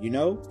deserve,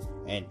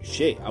 And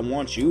shit, I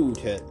want you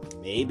to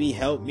maybe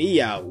help me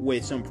out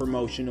with some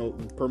promotion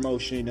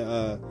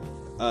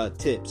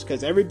tips,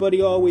 because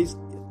everybody always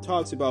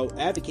talks about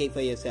advocate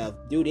for yourself,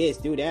 do this,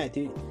 do that,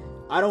 do.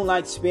 I don't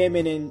like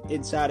spamming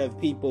inside of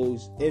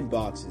people's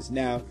inboxes.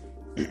 Now,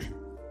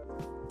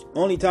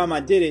 only time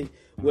I did it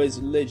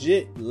was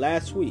legit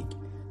last week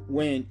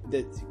when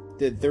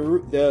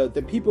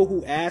the people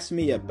who asked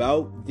me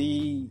about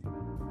the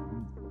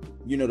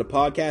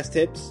podcast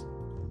tips,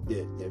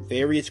 the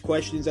various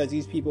questions that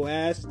these people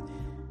asked,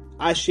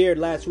 I shared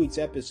last week's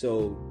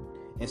episode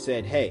and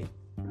said, hey,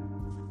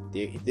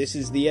 this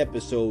is the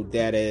episode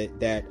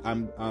that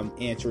I'm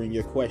answering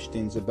your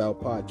questions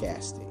about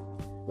podcasting,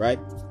 right?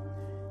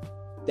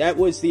 That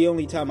was the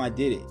only time I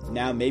did it.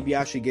 Now, maybe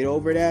I should get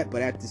over that,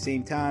 but at the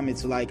same time,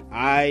 it's like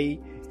I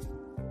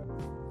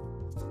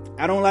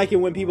don't like it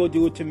when people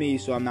do it to me,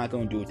 so I'm not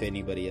going to do it to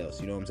anybody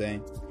else. You know what I'm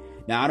saying?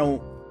 Now,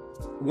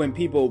 when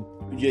people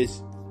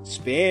just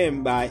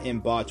spam my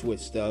inbox with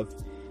stuff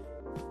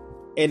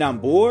and I'm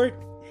bored,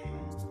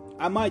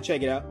 I might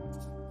check it out.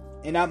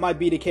 And that might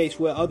be the case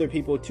with other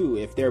people too.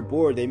 If they're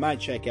bored, they might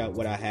check out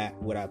what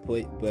I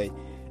put. But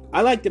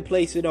I like to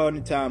place it on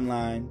the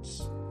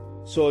timelines,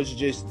 so it's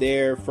just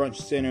there, front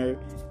center.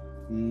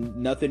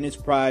 Nothing is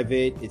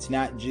private. It's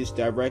not just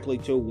directly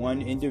to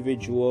one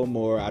individual,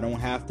 or I don't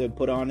have to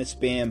put on a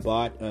spam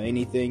bot or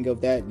anything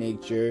of that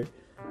nature.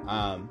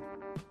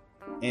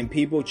 And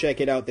people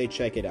check it out, they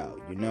check it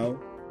out,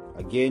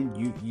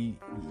 Again,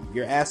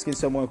 you're asking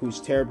someone who's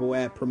terrible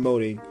at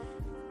promoting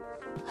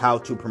how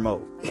to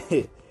promote.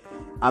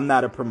 I'm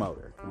not a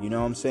promoter. You know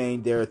what I'm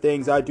saying? There are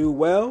things I do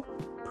well.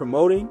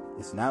 Promoting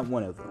is not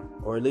one of them.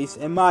 Or at least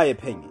in my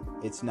opinion,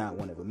 it's not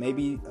one of them.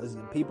 Maybe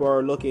people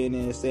are looking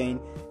and saying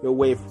your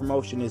way of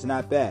promotion is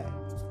not bad.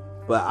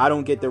 But I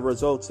don't get the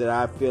results that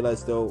I feel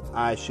as though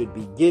I should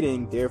be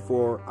getting.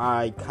 Therefore,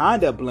 I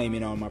kind of blame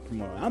it on my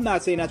promoter. I'm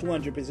not saying that's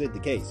 100% the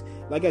case.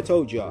 Like I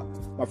told y'all,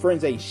 my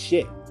friends ain't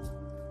shit.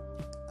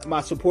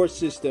 My support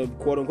system,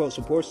 quote unquote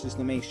support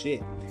system, ain't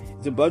shit.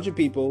 It's a bunch of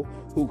people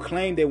who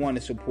claim they want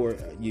to support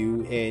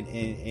you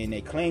and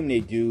they claim they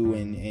do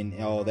and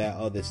all that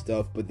other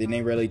stuff, but then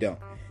they really don't.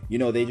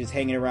 They just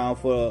hanging around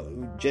for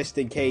just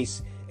in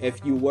case I'm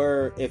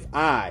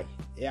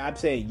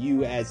saying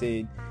you as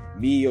in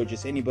me or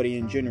just anybody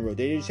in general,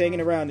 they're just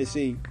hanging around to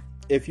see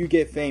if you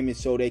get famous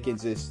so they can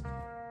just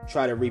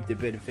try to reap the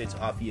benefits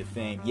off of your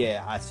fame.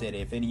 Yeah, I said it.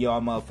 If any of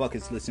y'all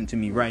motherfuckers listen to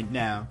me right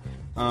now,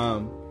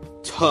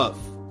 tough.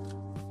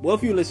 Well,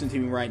 if you listen to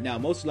me right now,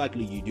 most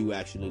likely you do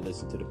actually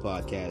listen to the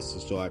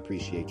podcast, so I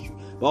appreciate you.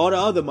 But all the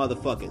other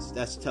motherfuckers,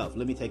 that's tough.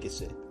 Let me take a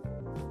sip.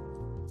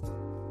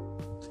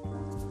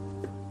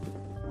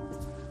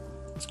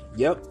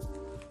 Yep.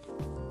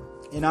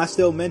 And I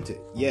still meant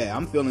it. Yeah,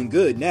 I'm feeling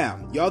good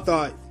now. Y'all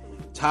thought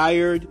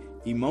tired,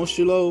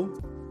 emotional,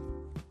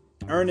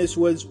 Ernest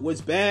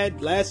was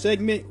bad last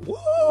segment.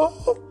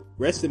 Whoa!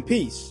 Rest in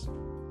peace,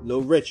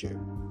 Lil Richard.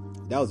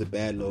 That was a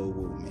bad little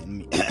woo,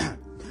 man.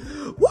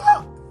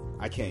 Whoa!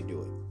 I can't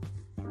do it.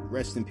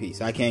 Rest in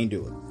peace. I can't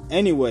do it.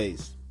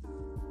 Anyways,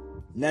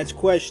 next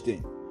question.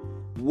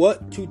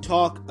 What to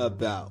talk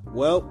about?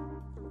 Well,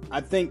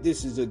 I think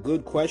this is a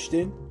good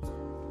question.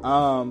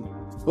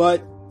 But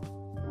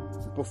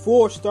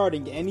before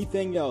starting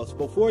anything else,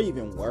 before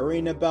even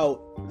worrying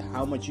about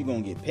how much you're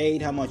going to get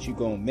paid, how much you're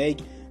going to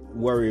make,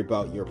 worry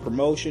about your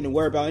promotion, and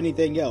worry about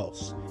anything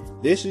else,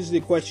 this is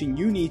the question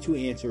you need to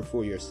answer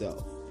for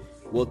yourself.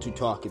 What to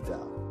talk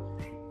about.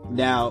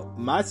 Now,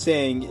 my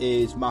saying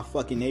is my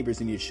fucking neighbors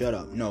need to shut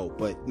up. No,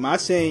 but my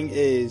saying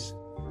is,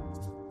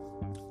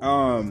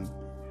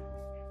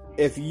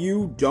 if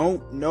you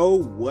don't know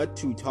what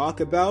to talk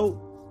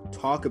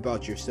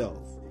about yourself.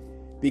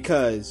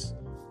 Because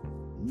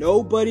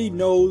nobody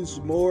knows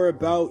more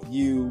about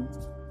you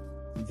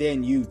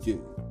than you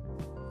do.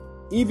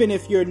 Even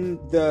if you're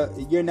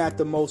not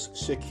the most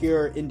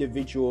secure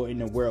individual in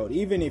the world,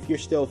 even if you're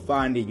still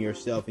finding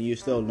yourself and you're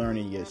still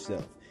learning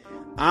yourself,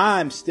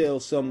 I'm still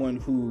someone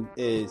who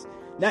is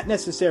not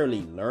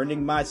necessarily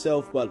learning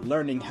myself, but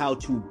learning how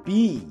to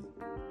be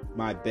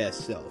my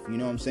best self. You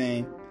know what I'm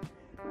saying?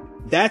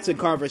 That's a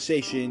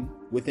conversation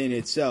within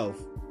itself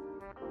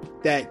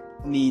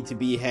that need to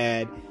be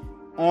had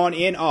on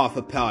and off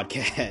a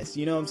podcast.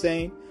 You know what I'm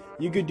saying?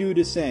 You could do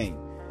the same.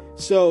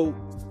 So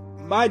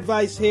my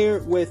advice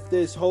here with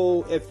this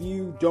whole, if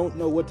you don't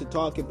know what to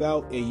talk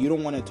about and you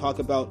don't want to talk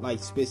about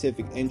like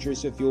specific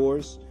interests of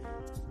yours,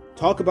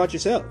 talk about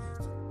yourself.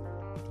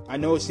 I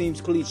know it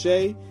seems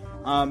cliche.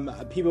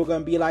 People are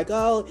going to be like,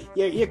 oh,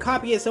 you're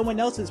copying someone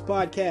else's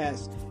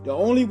podcast. The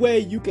only way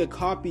you could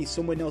copy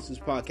someone else's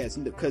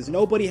podcast, because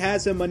nobody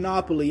has a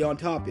monopoly on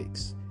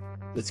topics.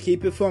 Let's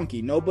keep it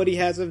funky. Nobody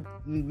has a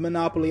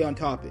monopoly on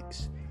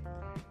topics.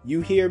 You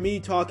hear me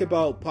talk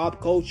about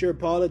pop culture,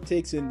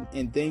 politics,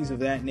 and things of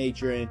that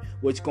nature and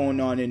what's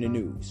going on in the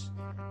news.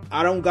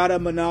 I don't got a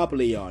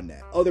monopoly on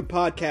that. Other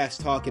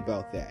podcasts talk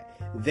about that.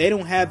 They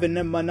don't have a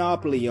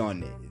monopoly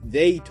on it.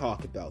 They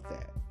talk about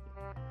that.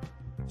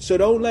 So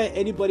don't let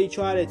anybody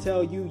try to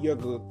tell you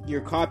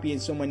you're copying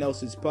someone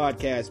else's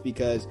podcast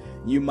because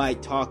you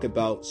might talk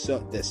about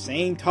the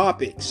same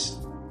topics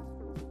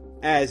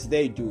as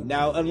they do.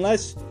 Now,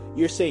 unless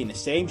you're saying the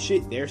same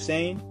shit they're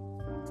saying,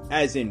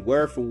 as in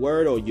word for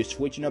word, or you're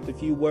switching up a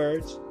few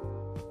words,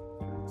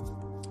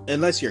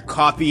 unless you're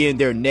copying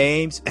their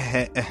names,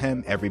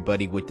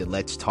 everybody with the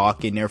let's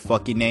talk in their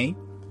fucking name,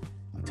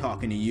 I'm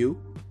talking to you.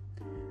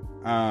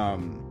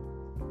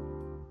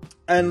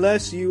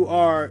 Unless you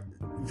are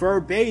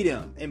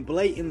verbatim and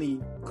blatantly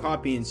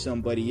copying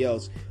somebody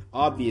else,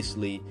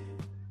 obviously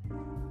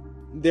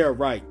they're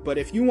right. But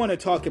if you want to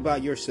talk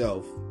about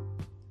yourself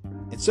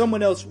and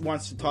someone else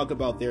wants to talk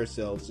about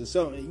themselves,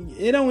 so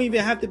it don't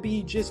even have to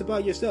be just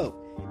about yourself.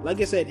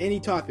 Like I said, any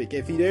topic.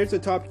 If there's a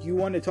topic you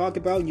want to talk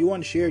about and you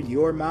want to share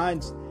your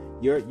minds,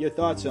 your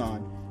thoughts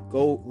on,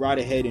 go right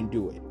ahead and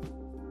do it.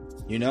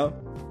 You know,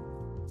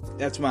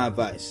 that's my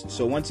advice.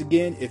 So once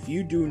again, if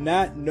you do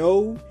not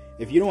know,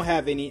 if you don't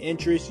have any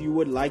interest you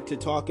would like to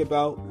talk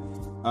about,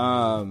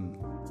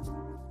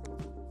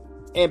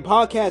 and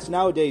podcasts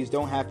nowadays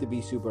don't have to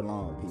be super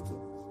long, people.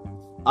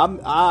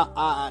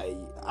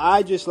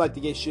 I just like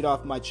to get shit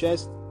off my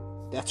chest.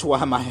 That's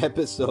why my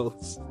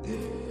episodes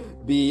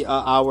be an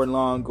hour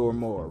long or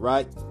more,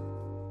 right?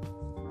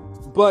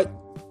 But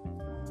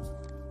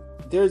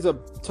there's a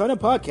ton of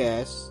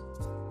podcasts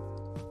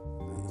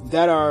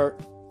that are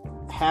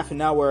half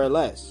an hour or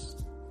less.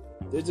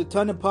 There's a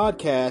ton of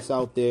podcasts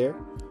out there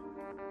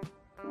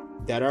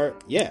that are,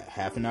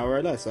 half an hour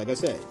or less, like I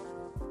said.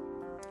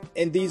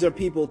 And these are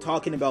people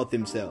talking about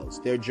themselves,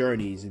 their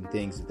journeys and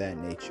things of that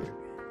nature.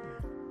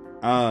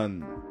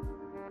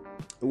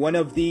 One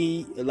of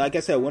the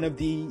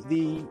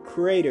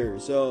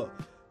creators,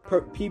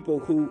 people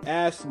who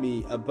asked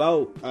me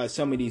about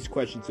some of these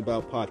questions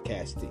about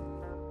podcasting,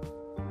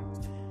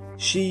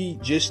 she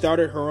just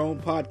started her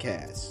own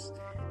podcast,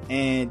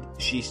 and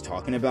she's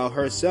talking about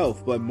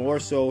herself, but more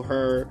so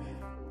her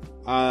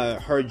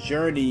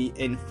journey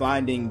in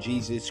finding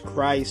Jesus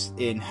Christ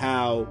and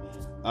how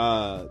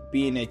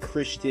being a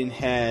Christian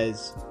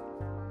has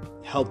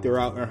helped her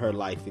out in her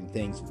life and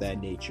things of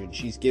that nature. And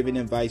she's giving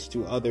advice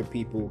to other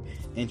people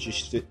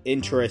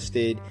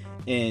interested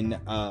in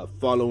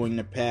following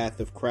the path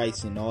of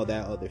Christ and all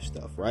that other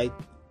stuff, right?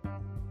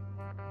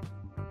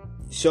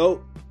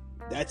 So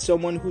that's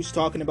someone who's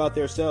talking about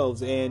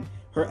themselves, and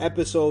her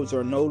episodes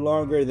are no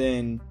longer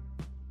than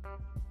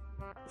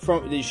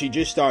she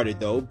just started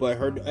though, but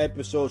her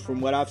episodes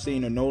from what I've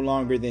seen are no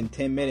longer than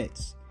 10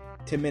 minutes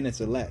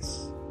or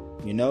less,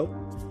 you know?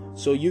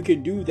 So you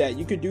can do that.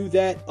 You can do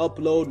that,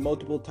 upload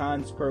multiple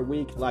times per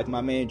week, like my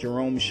man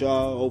Jerome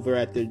Shaw over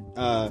at the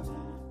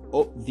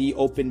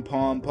Open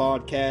Palm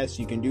podcast.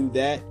 You can do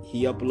that.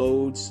 He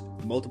uploads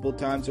multiple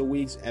times a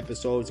week.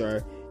 Episodes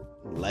are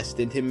less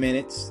than 10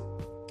 minutes.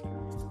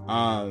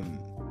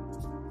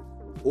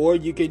 Or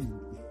you could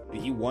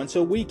be once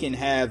a week and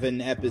have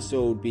an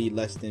episode be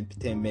less than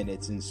 10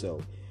 minutes. And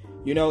so,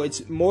 you know,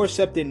 it's more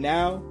accepted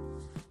now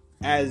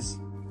as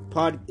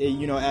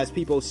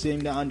people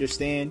seem to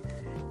understand,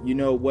 you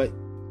know, what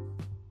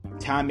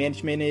time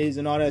management is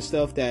and all that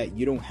stuff, that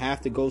you don't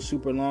have to go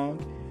super long.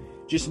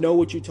 Just know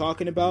what you're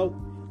talking about.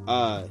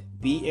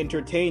 Be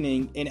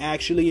entertaining and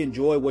actually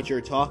enjoy what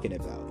you're talking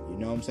about. You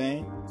know what I'm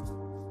saying?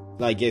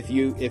 Like if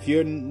you're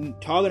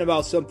talking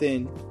about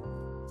something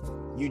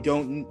you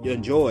don't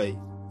enjoy,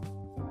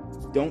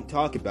 don't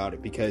talk about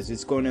it, because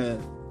it's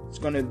gonna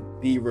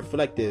be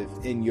reflective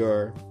in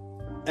your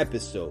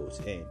episodes,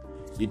 and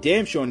you're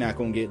damn sure not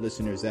gonna get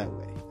listeners that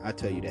way. I'll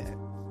tell you that.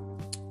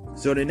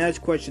 So the next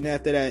question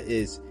after that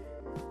is,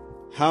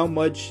 how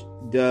much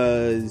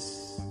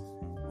does...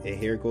 Hey,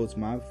 here goes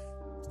my...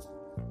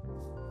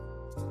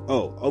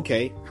 Oh,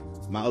 okay.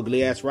 My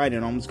ugly ass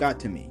writing almost got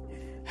to me.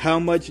 How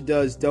much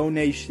does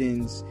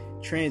donations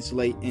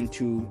translate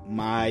into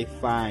my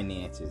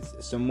finances?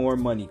 Some more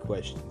money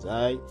questions,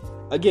 alright?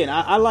 Again,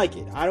 I like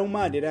it. I don't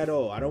mind it at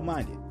all. I don't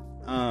mind it.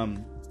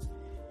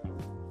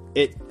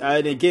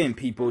 And again,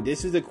 people,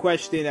 this is a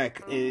question that...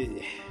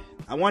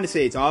 I want to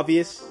say it's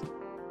obvious,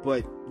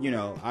 but, you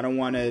know, I don't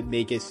want to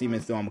make it seem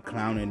as though I'm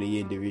clowning the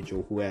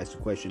individual who asked the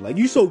question. Like,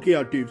 you so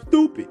goddamn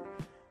stupid.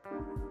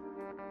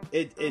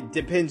 It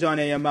depends on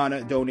the amount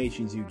of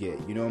donations you get.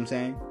 You know what I'm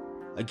saying?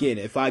 Again,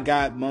 if I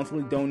got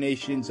monthly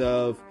donations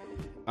of...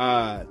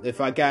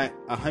 if I got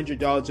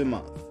 $100 a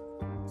month,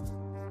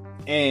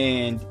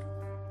 and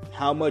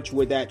how much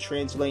would that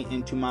translate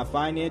into my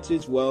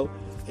finances? Well,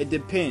 it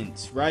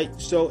depends, right?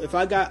 So if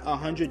I got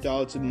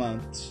 $100 a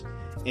month,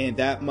 and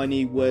that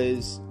money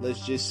was,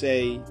 let's just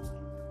say,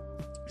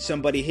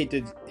 somebody hit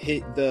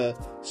the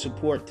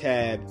support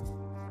tab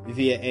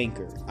via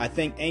Anchor. I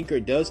think Anchor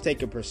does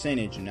take a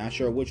percentage. I'm not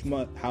sure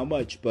how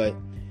much, but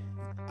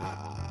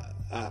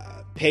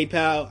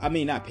PayPal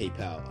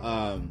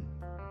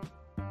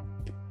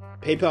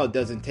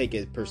doesn't take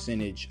a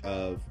percentage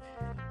of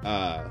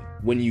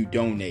when you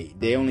donate.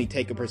 They only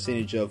take a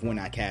percentage of when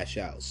I cash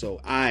out. So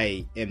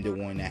I am the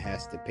one that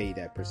has to pay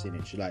that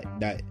percentage, like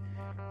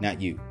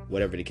not you,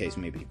 whatever the case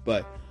may be.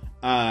 But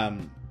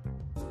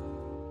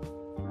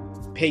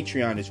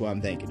Patreon is what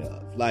I'm thinking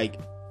of. Like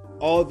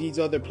all these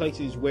other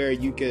places where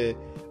you could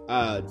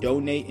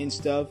donate and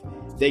stuff,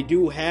 they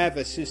do have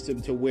a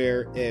system to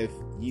where if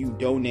you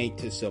donate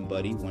to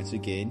somebody, once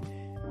again,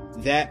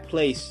 that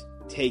place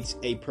takes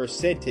a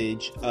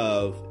percentage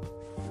of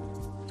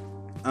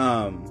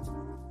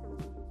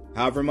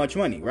however much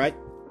money, right?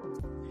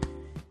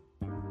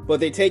 But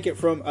they take it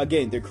from,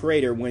 again, the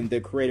creator when the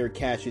creator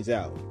cashes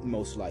out,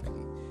 most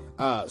likely.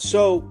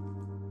 So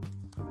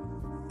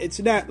it's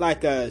not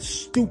like a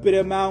stupid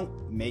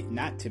amount,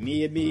 not to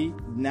me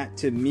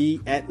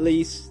at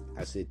least.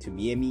 I said to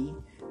me,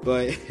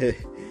 but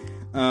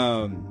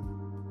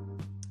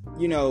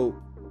you know,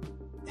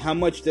 how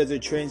much does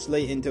it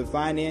translate into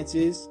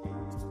finances?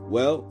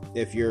 Well,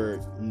 if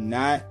you're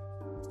not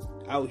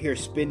out here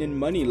spending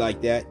money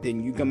like that,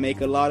 then you can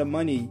make a lot of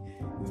money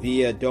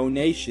via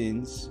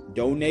donations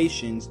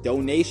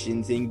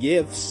and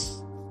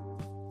gifts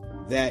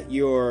that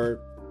your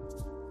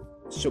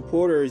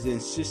supporters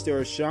and Sister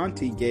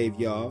Ashanti gave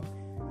y'all.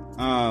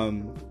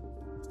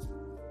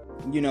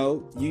 You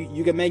know,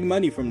 you can make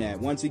money from that.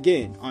 Once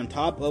again, on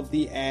top of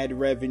the ad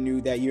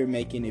revenue that you're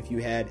making if you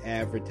had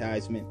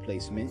advertisement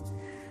placement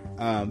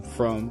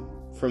from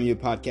your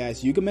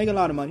podcast, you can make a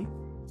lot of money.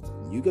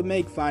 You can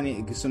make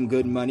some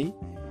good money.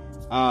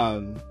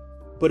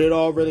 But it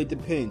all really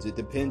depends. It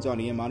depends on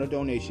the amount of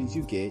donations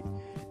you get.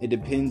 It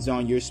depends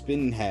on your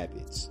spending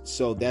habits.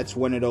 So that's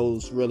one of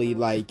those really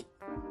like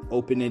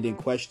open-ended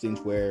questions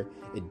where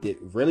it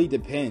really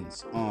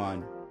depends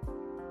on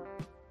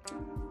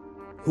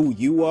who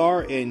you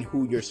are and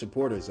who your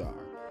supporters are.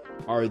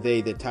 Are they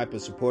the type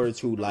of supporters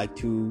who like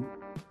to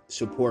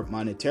support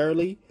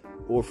monetarily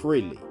or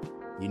freely?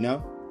 You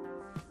know?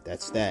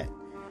 That's that.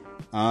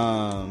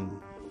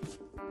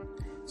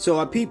 So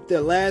I peeped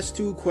the last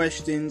two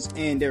questions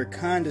and they're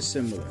kind of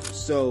similar.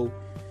 So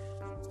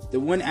the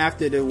one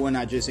after the one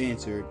I just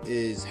answered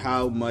is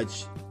how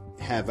much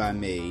have I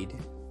made?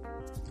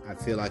 I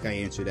feel like I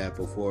answered that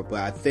before, but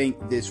I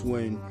think this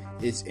one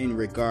is in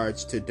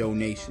regards to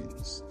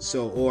donations.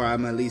 So, or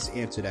I'm at least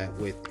answer that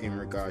with in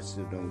regards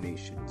to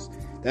donations.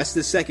 That's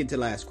the second to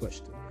last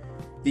question.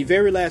 The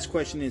very last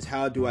question is,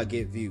 how do I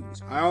get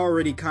views? I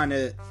already kind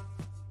of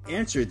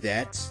answered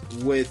that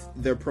with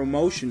the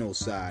promotional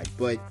side,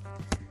 but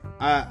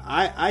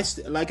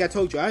Like I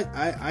told you,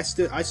 I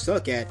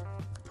suck at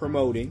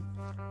promoting,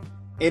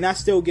 and I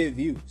still get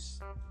views.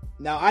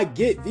 Now I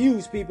get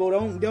views, people.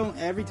 Don't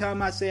every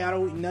time I say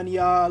none of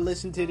y'all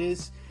listen to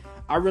this,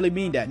 I really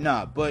mean that.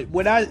 Nah, but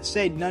when I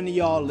say none of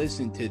y'all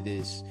listen to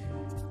this,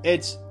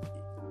 it's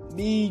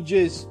me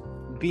just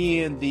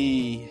being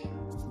the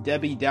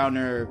Debbie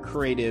Downer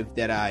creative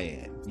that I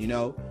am. You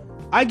know,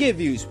 I get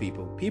views,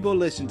 people. People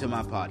listen to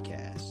my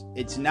podcast.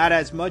 It's not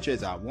as much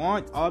as I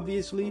want,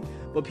 obviously,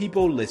 but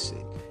people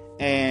listen.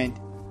 And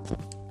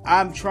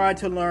I'm trying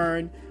to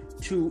learn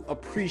to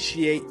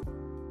appreciate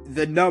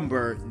the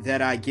number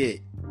that I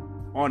get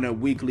on a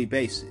weekly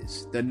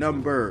basis. The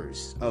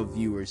numbers of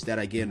viewers that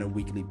I get on a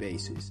weekly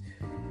basis.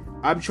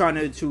 I'm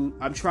trying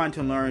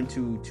to learn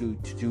to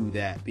do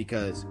that,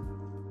 because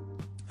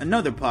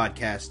another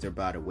podcaster,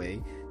 by the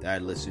way, that I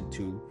listened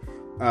to,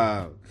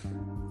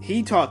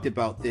 he talked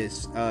about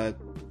this a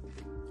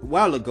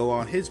while ago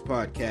on his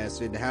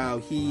podcast, and how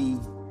he's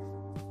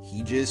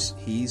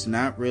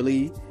not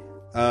really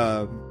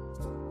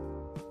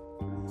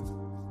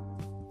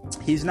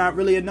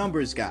a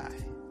numbers guy.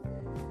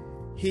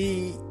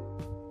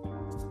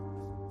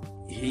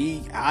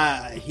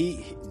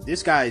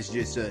 This guy is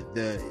just a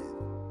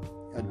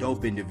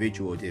dope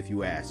individual, if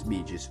you ask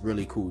me. Just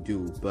really cool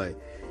dude. But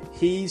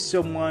he's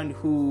someone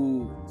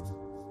who,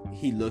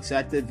 he looks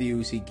at the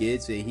views he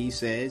gets and he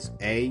says,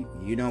 hey,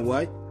 you know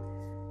what?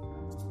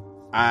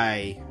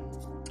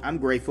 I'm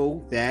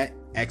grateful that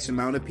X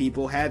amount of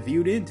people have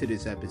viewed into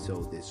this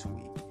episode this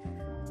week.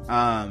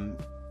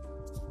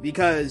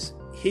 Because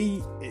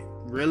he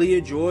really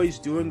enjoys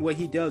doing what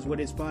he does with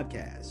his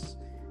podcasts.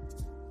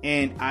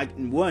 And I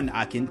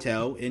can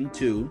tell, and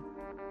two,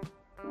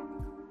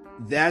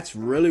 that's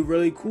really,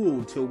 really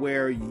cool, to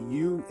where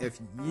if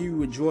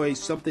you enjoy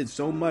something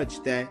so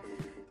much that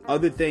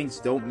other things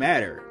don't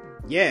matter.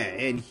 Yeah,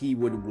 and he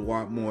would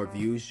want more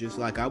views, just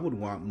like I would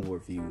want more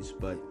views,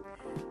 but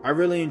I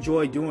really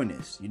enjoy doing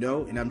this, you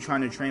know, and I'm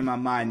trying to train my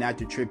mind not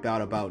to trip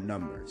out about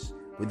numbers.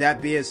 With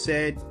that being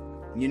said,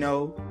 you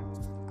know,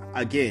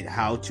 again,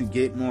 how to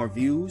get more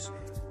views?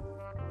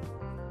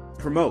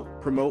 Promote.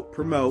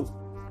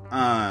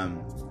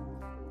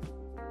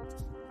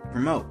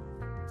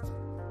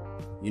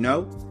 You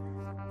know,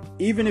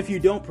 even if you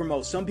don't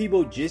promote, some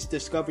people just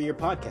discover your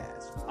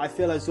podcast. I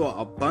feel as though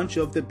a bunch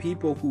of the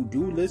people who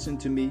do listen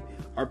to me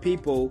are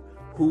people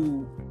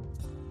who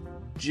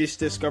just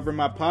discover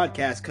my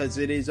podcast because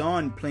it is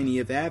on plenty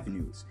of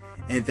avenues,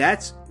 and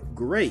that's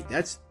great.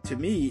 That's, to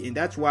me, and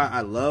that's why I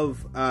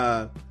love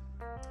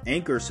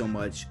Anchor so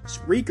much.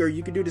 Spreaker,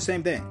 you can do the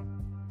same thing.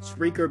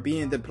 Spreaker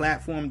being the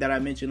platform that I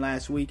mentioned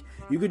last week,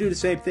 you could do the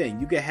same thing.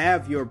 You could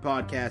have your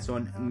podcast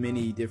on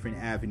many different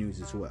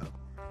avenues as well,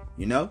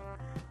 you know?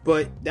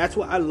 But that's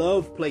why I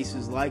love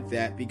places like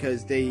that,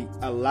 because they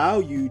allow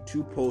you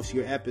to post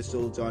your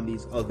episodes on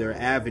these other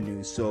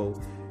avenues. So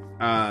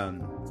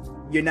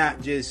you're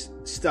not just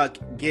stuck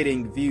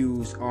getting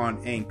views on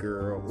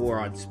Anchor or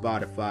on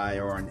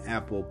Spotify or on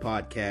Apple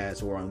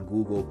Podcasts or on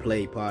Google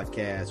Play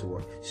Podcasts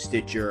or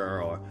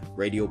Stitcher or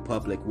Radio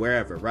Public,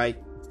 wherever, right?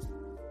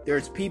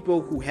 There's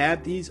people who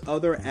have these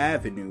other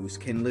avenues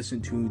can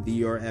listen to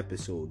your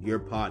episode, your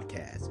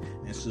podcast,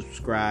 and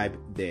subscribe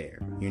there,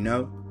 you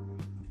know?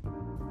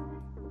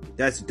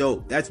 That's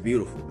dope. That's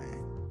beautiful,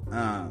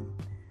 man.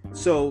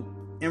 So,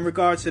 in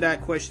regards to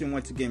that question,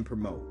 once again,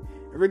 promote.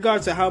 In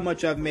regards to how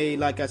much I've made,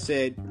 like I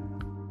said,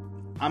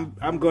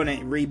 I'm going to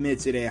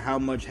remix it. And how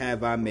much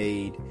have I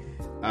made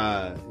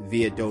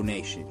via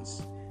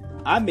donations?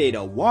 I made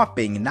a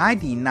whopping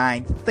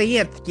 99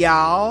 cents,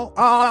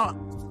 y'all.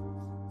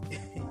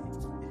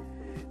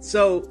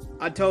 So,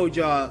 I told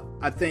y'all,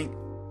 I think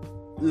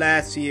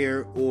last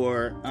year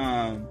or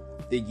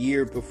the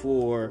year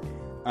before,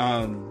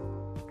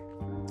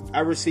 I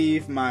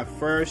received my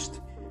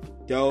first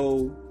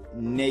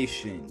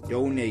donation.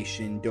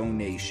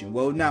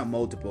 Well, not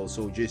multiple,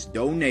 so just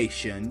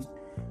donation.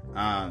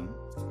 And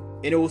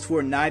it was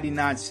for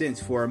 99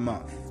 cents for a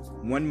month.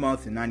 1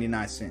 month and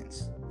 99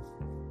 cents.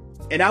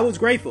 And I was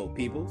grateful,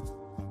 people.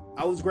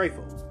 I was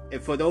grateful.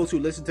 And for those who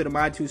listen to the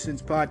My 2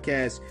 Cents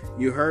podcast,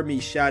 you heard me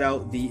shout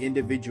out the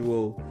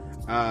individual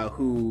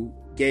who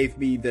gave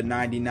me the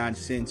 99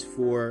 cents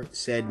for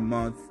said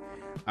month.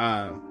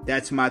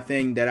 That's my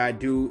thing that I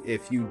do.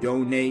 If you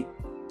donate,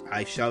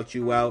 I shout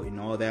you out and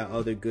all that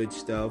other good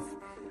stuff.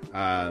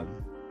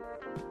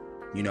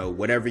 You know,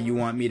 whatever you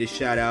want me to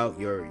shout out,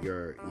 your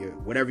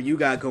whatever you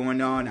got going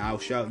on, I'll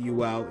shout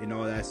you out and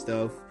all that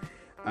stuff.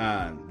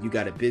 You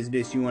got a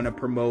business you want to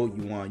promote,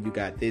 you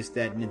got this,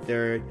 that, and the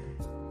third.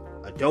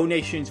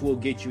 Donations will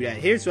get you that.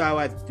 Here's how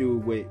I do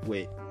with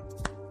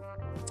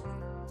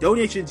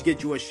donations: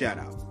 get you a shout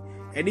out.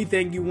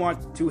 Anything you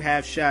want to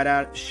have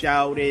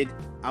shouted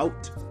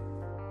out,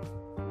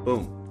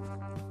 boom.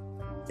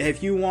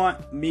 If you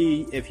want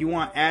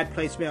ad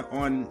placement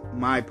on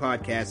my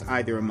podcast,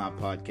 either of my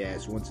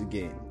podcasts, once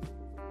again,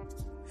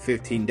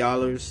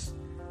 $15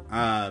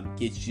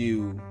 gets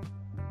you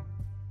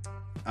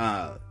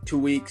 2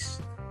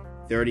 weeks.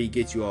 $30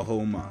 gets you a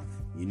whole month.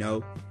 You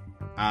know,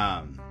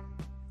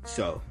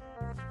 So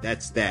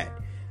that's that.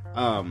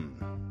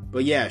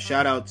 But yeah,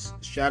 shout outs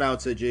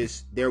are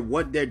just,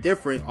 they're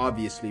different,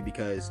 obviously,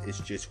 because it's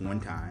just one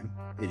time.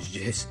 It's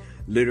just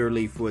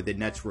literally for the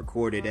next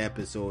recorded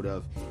episode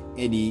of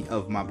any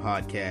of my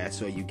podcasts.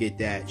 So you get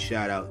that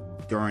shout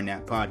out during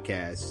that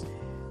podcast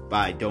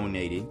by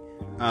donating.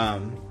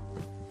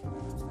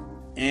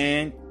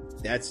 And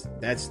that's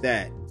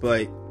that.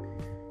 But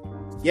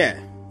yeah,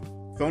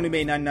 I've only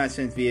made 99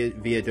 cents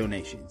via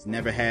donations.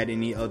 Never had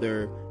any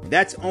other.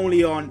 That's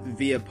only on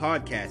via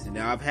podcasting.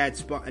 Now I've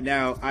had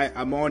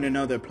I'm on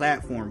another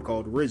platform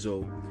called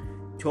Rizzle,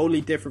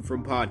 totally different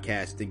from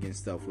podcasting and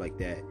stuff like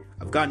that.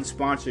 I've gotten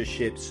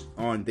sponsorships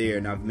on there,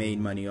 and I've made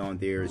money on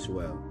there as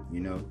well.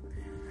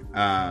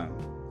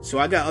 So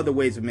I got other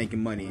ways of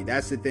making money. And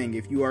that's the thing.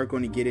 If you are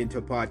going to get into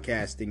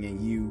podcasting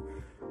and you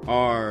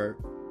are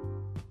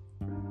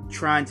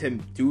trying to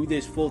do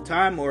this full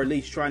time, or at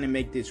least trying to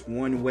make this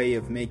one way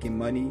of making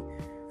money,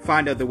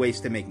 find other ways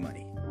to make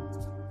money.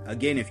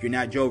 Again, if you're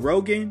not Joe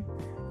Rogan,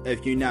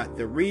 if you're not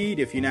The Reed,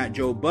 if you're not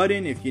Joe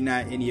Budden, if you're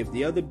not any of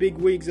the other big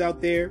wigs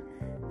out there,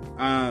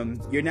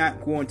 you're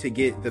not going to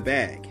get the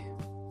bag.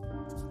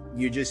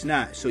 You're just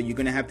not. So you're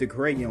going to have to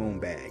create your own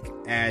bag,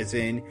 as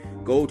in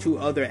go to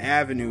other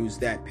avenues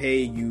that pay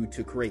you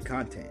to create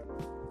content.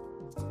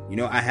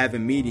 I have a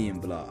Medium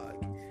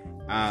blog.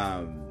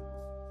 I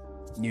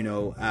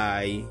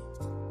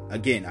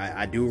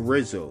do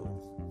Rizzle.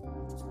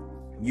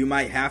 You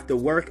might have to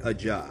work a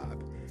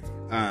job.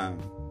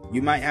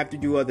 You might have to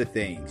do other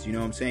things. You know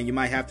what I'm saying? You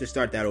might have to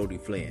start that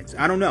OnlyFans.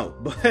 I don't know.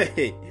 But,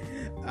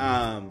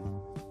 I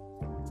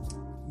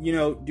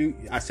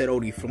said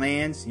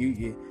OnlyFans.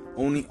 You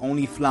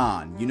only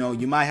flan.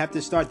 You might have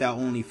to start that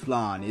only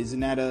flan. Isn't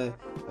that a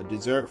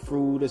dessert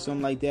food or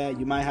something like that?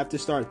 You might have to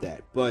start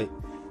that. But,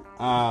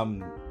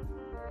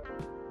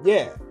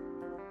 yeah.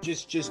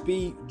 Just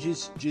be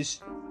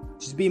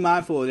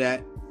mindful of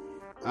that.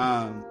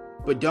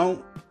 But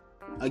don't,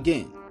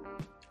 again,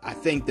 I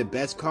think the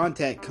best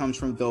contact comes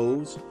from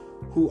those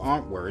who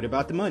aren't worried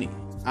about the money.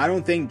 I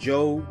don't think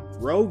Joe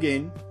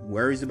Rogan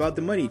worries about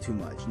the money too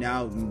much.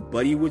 Now,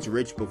 Buddy was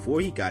rich before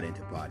he got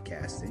into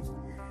podcasting.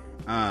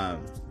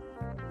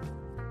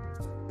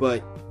 But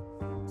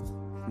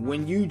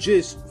when you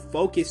just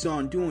focus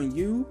on doing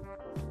you,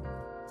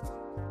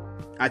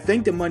 I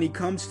think the money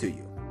comes to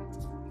you.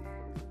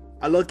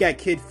 I look at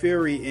Kid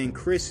Fury and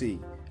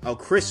Crissle.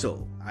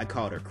 I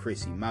called her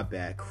Chrissy, my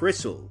bad.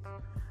 Crissle.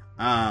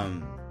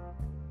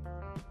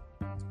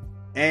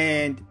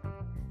 And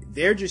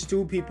they're just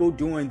two people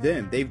doing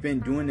them. They've been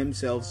doing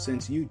themselves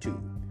since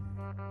YouTube.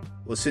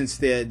 Well, since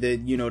their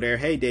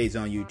heydays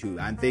on YouTube.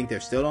 I think they're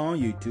still on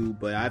YouTube,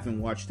 but I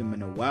haven't watched them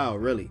in a while,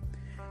 really.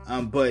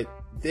 But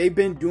they've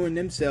been doing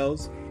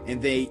themselves,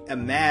 and they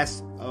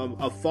amassed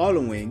a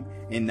following,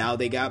 and now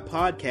they got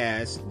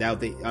podcasts. Now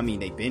they've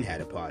been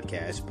had a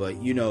podcast, but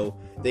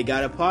they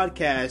got a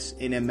podcast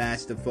and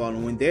amassed a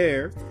following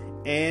there,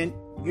 and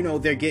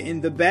they're getting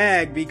the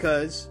bag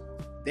because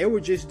they were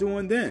just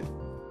doing them.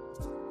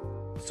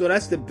 So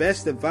that's the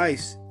best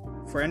advice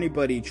for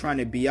anybody trying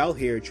to be out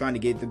here trying to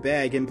get the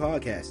bag in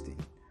podcasting.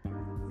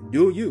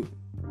 Do you?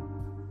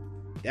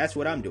 That's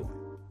what I'm doing.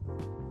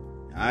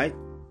 Alright?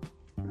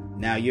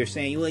 Now you're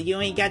saying, well,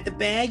 you ain't got the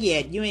bag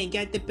yet.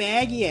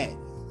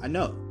 I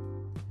know.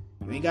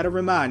 You ain't got to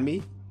remind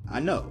me. I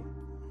know.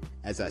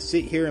 As I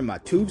sit here in my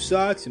tube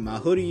socks and my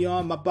hoodie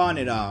on, my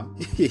bonnet on.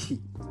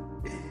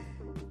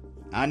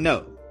 I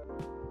know.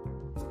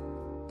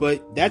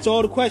 But that's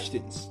all the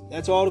questions.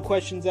 That's all the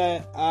questions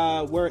that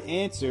were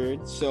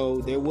answered. So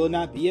there will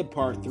not be a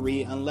part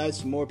 3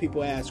 unless more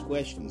people ask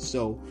questions.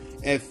 So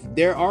if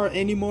there are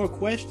any more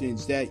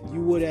questions that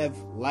you would have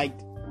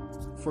liked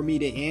for me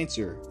to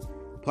answer,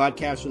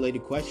 podcast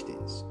related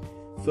questions,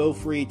 feel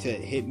free to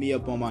hit me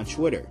up on my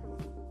Twitter.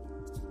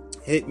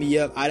 Hit me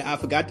up. I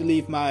forgot to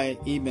leave my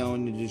email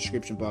in the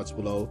description box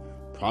below.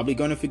 Probably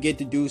going to forget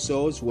to do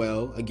so as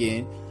well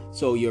again.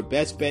 So your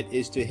best bet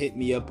is to hit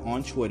me up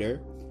on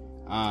Twitter.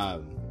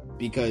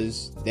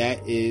 Because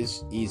that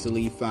is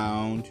easily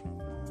found,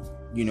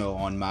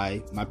 on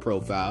my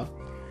profile.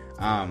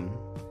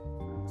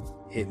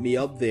 Hit me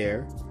up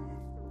there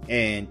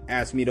and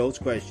ask me those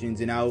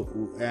questions, and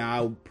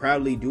I'll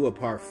probably do a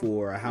part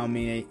 4. How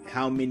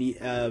many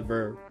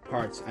ever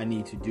parts I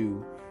need to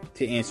do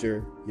to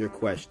answer your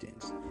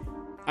questions.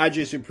 I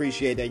just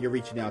appreciate that you're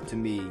reaching out to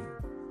me,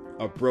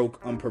 a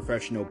broke,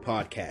 unprofessional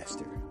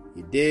podcaster.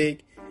 You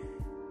dig?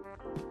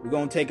 We're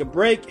gonna take a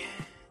break.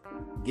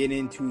 Get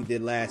into the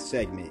last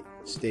segment.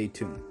 Stay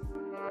tuned.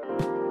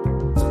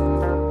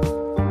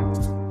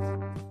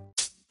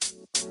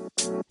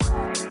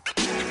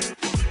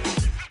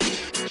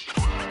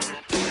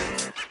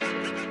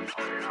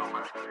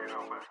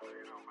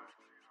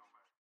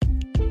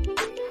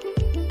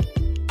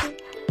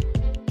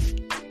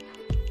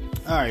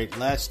 All right,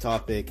 last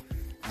topic.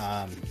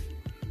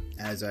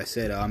 As I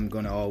said, I'm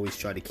going to always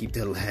try to keep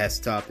the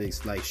last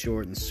topics like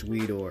short and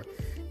sweet, or,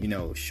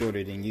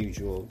 shorter than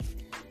usual.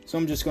 So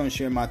I'm just going to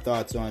share my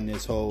thoughts on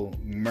this whole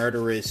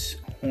murderous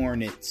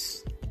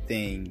hornets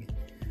thing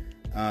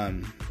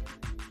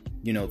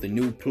the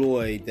new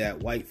ploy that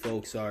white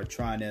folks are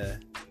trying to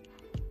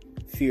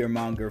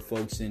fearmonger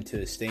folks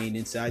into staying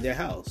inside their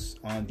house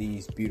on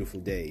these beautiful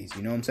days.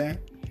 You know what I'm saying?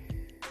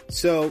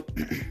 So,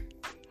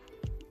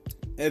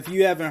 if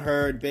you haven't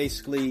heard,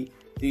 basically,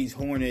 these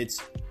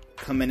hornets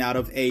coming out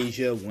of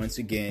Asia once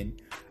again,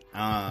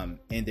 and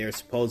they're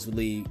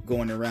supposedly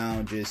going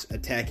around just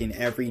attacking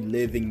every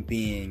living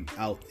being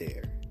out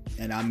there.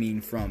 And I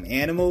mean from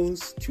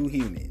animals to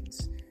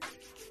humans.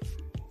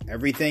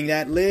 Everything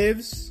that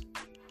lives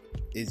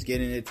is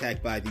getting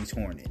attacked by these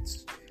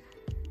hornets.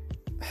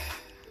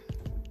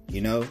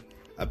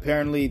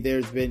 Apparently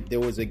there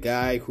was a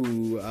guy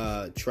who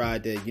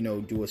tried to,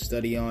 do a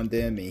study on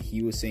them, and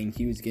he was saying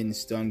he was getting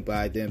stung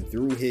by them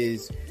through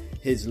his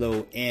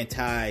little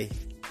anti-bee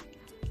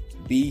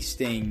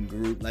sting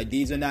group. Like,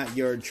 these are not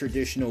your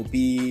traditional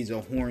bees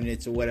or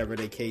hornets or whatever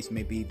the case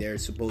may be. They're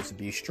supposed to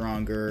be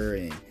stronger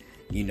and,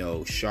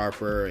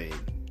 sharper and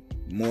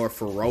more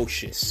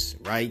ferocious,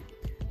 right?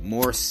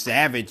 More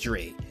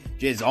savagery.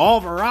 Just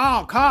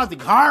overall causing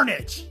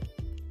carnage.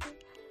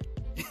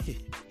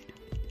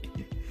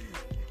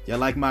 Y'all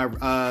like my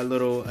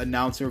little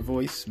announcer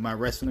voice, my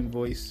wrestling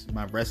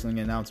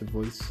announcer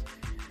voice.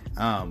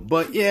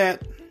 But yeah,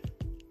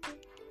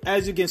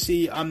 as you can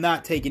see, I'm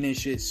not taking this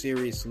shit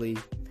seriously.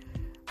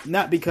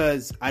 Not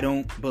because I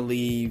don't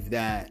believe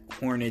that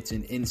hornets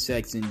and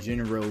insects in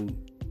general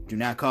do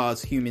not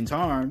cause humans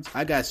harms.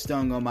 I got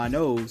stung on my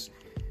nose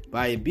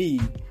by a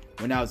bee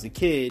when I was a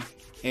kid,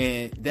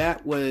 and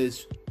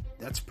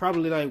that's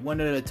probably like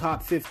one of the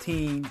top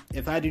 15.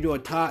 If I had to do a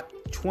top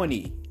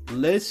 20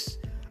 list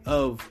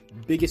of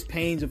biggest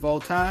pains of all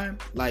time,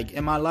 like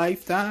in my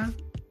lifetime,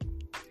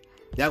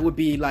 that would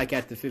be like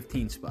at the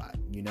 15th spot,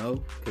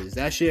 because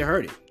that shit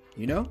hurted,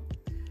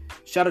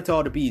 Shout out to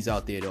all the bees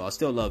out there, though. I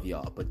still love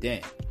y'all, but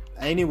damn.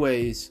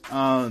 Anyways,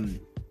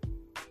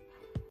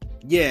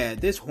 yeah,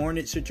 this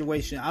hornet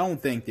situation, I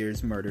don't think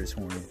there's murderous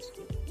hornets.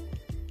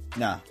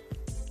 Nah.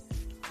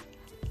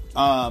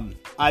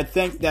 I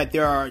think that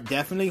there are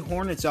definitely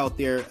hornets out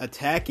there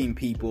attacking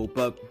people,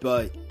 but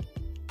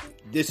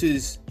this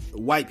is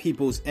white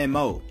people's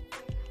MO.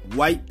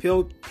 White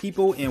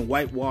people and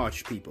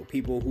whitewashed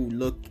people who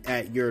look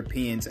at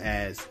Europeans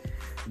as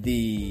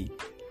the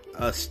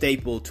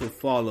staple to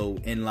follow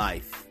in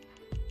life,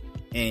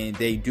 and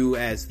they do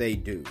as they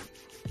do.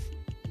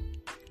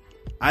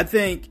 I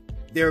think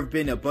there have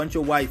been a bunch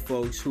of white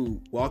folks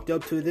who walked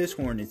up to this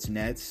hornet's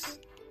nest,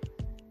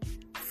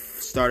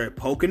 started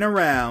poking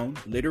around,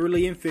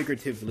 literally and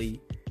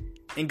figuratively,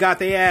 and got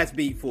their ass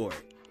beat for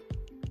it.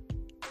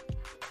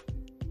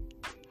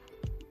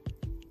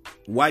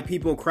 White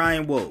people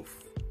crying wolf.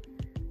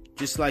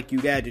 Just like you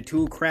got the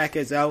two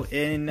crackers out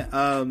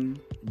in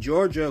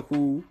Georgia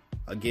who,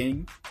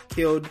 again,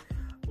 killed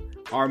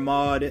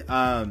Ahmaud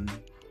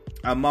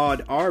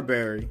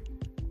Arbery.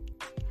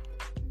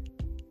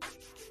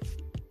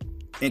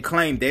 And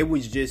claimed they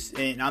was just,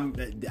 and I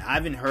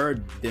haven't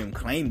heard them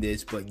claim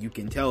this, but you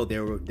can tell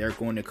they're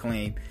going to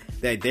claim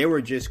that they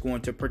were just going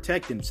to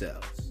protect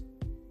themselves.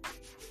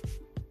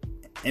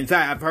 In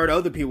fact, I've heard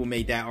other people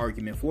make that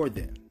argument for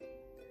them,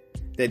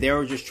 that they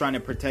were just trying to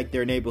protect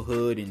their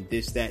neighborhood and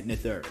this, that, and the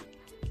third.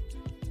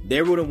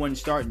 They were the ones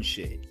starting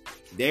shit.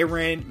 They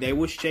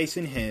was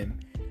chasing him.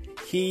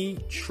 He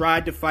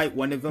tried to fight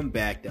one of them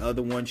back. The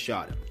other one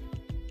shot him.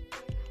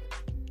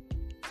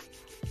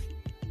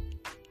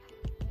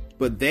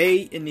 But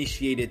they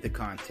initiated the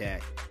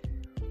contact.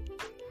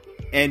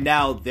 And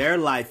now their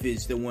life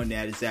is the one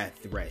that is at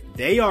threat.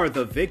 They are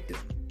the victim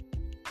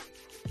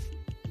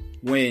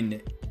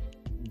when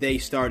they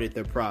started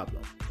the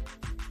problem.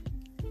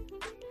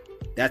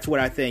 That's what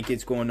I think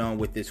is going on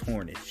with this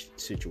hornet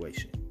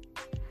situation.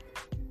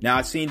 Now,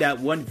 I've seen that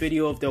one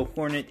video of the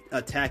hornet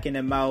attacking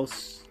a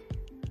mouse.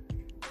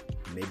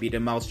 Maybe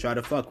the mouse tried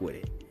to fuck with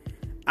it.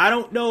 I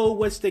don't know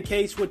what's the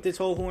case with this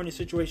whole hornet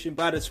situation,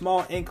 but a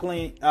small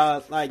inkling,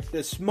 like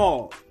the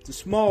small,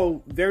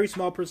 very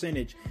small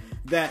percentage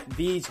that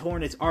these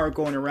hornets are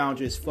going around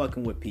just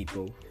fucking with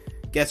people.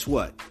 Guess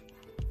what?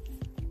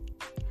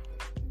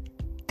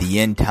 The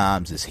end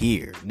times is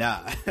here.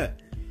 Nah.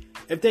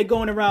 If they're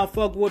going around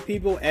fucking with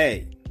people,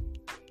 hey.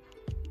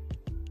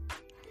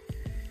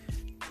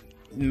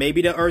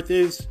 Maybe the earth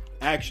is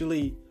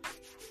actually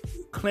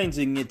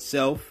cleansing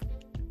itself.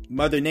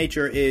 Mother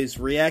Nature is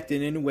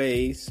reacting in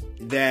ways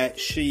that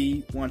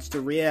she wants to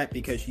react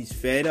because she's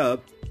fed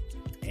up.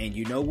 And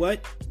you know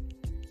what?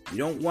 You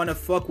don't want to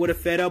fuck with a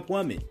fed up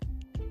woman.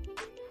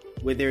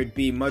 Whether it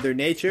be Mother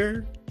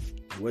Nature,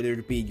 whether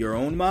it be your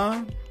own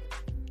mom,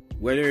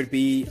 whether it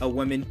be a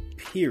woman,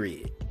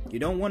 period. You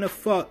don't want to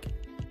fuck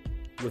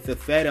with a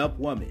fed up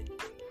woman.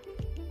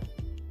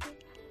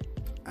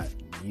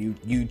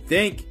 You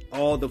think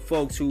all the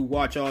folks who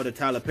watch all the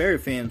Tyler Perry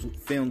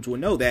films will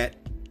know that.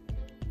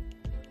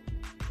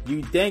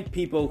 You think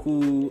people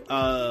who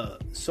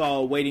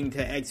saw Waiting to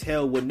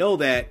Exhale would know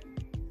that.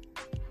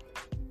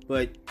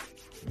 But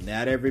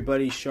not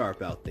everybody's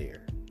sharp out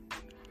there.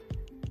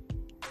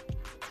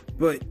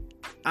 But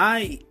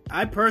I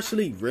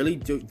personally really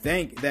do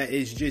think that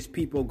it's just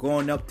people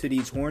going up to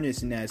these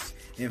hornets' nests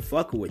and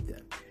fucking with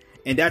them.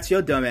 And that's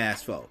your dumb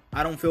ass fault.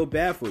 I don't feel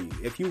bad for you.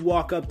 If you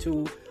walk up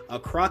to a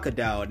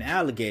crocodile, an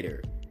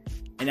alligator,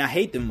 and I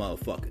hate them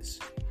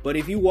motherfuckers. But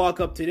if you walk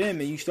up to them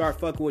and you start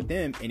fucking with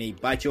them and they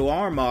bite your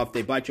arm off,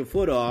 they bite your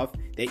foot off,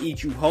 they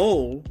eat you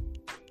whole,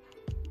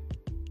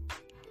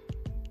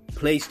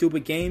 play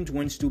stupid games,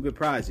 win stupid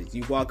prizes.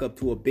 You walk up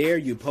to a bear,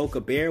 you poke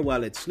a bear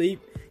while it's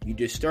asleep, you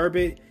disturb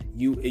it,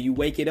 you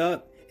wake it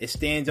up, it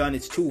stands on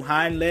its two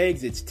hind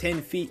legs, it's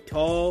 10 feet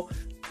tall,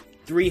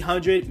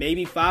 300,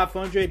 maybe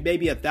 500,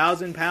 maybe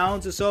 1,000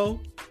 pounds or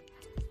so,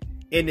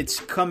 and it's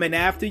coming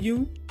after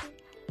you.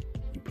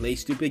 You play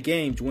stupid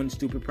games, win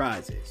stupid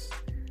prizes.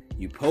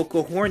 You poke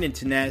a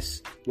hornet's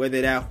nest,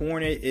 whether that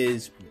hornet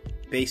is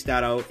based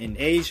out in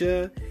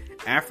Asia,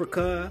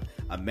 Africa,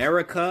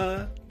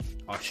 America,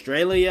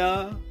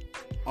 Australia.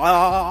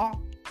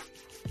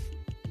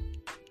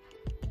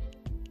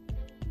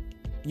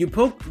 You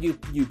poke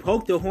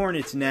the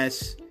hornet's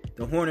nest,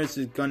 the hornets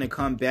is gonna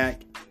come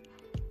back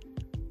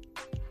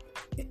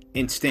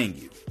and sting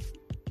you.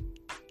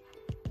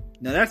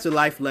 Now that's a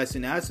life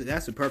lesson.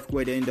 That's a perfect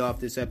way to end off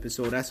this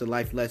episode. That's a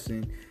life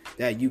lesson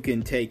that you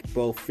can take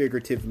both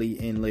figuratively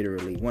and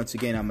literally. Once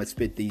again, I'm gonna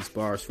spit these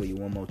bars for you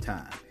one more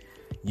time.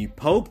 You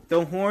poke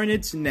the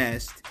hornet's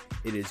nest,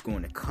 it is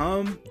going to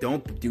come.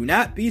 Do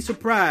not be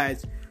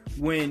surprised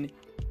when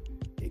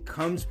it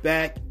comes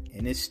back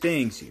and it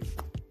stings you.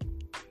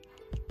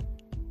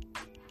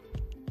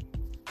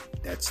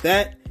 That's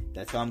that.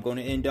 That's how I'm going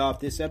to end off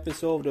this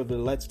episode of the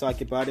Let's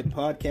Talk About It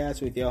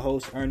podcast with your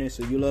host, Ernest.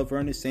 So you love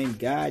Ernest, same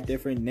guy,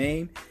 different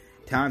name.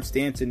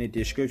 Timestamps in the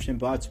description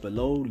box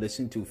below.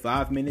 Listen to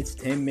 5 minutes,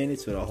 10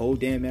 minutes for the whole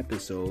damn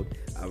episode.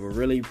 I would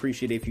really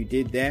appreciate it if you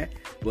did that,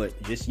 but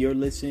just your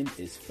listen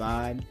is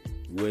fine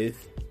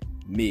with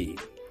me.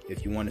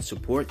 If you want to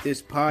support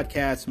this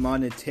podcast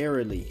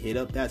monetarily, hit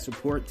up that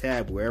support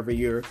tab wherever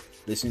you're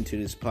listening to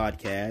this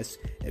podcast.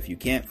 If you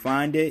can't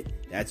find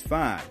it, that's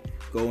fine.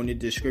 Go in the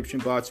description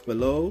box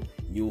below.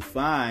 You'll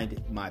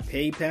find my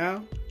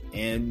PayPal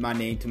and my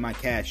name to my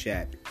Cash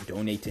App.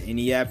 Donate to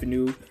any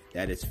avenue.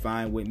 That is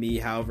fine with me.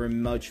 However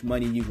much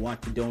money you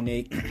want to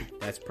donate,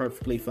 that's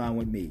perfectly fine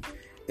with me.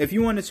 If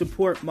you want to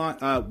support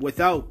my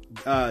without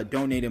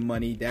donating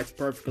money, that's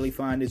perfectly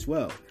fine as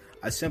well.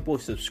 A simple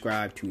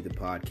subscribe to the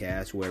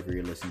podcast, wherever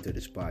you're listening to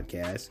this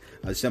podcast,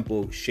 a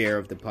simple share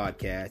of the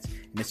podcast,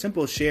 and a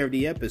simple share of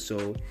the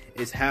episode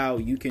is how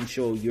you can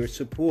show your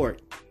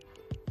support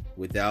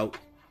without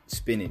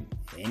spending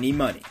any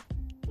money.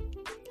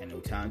 I know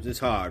times is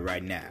hard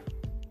right now.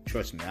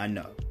 Trust me, I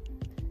know.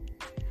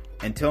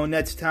 Until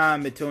next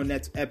time, until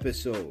next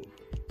episode,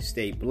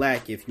 stay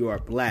black if you are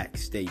black.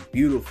 Stay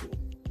beautiful.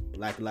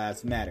 Black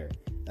lives matter.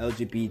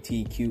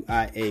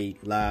 LGBTQIA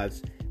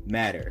lives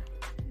matter.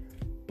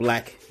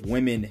 Black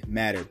women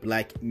matter.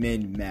 Black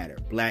men matter.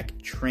 Black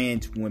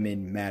trans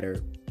women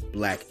matter.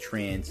 Black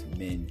trans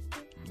men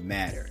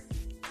matter.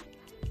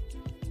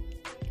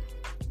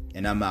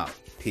 And I'm out.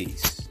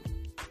 Peace.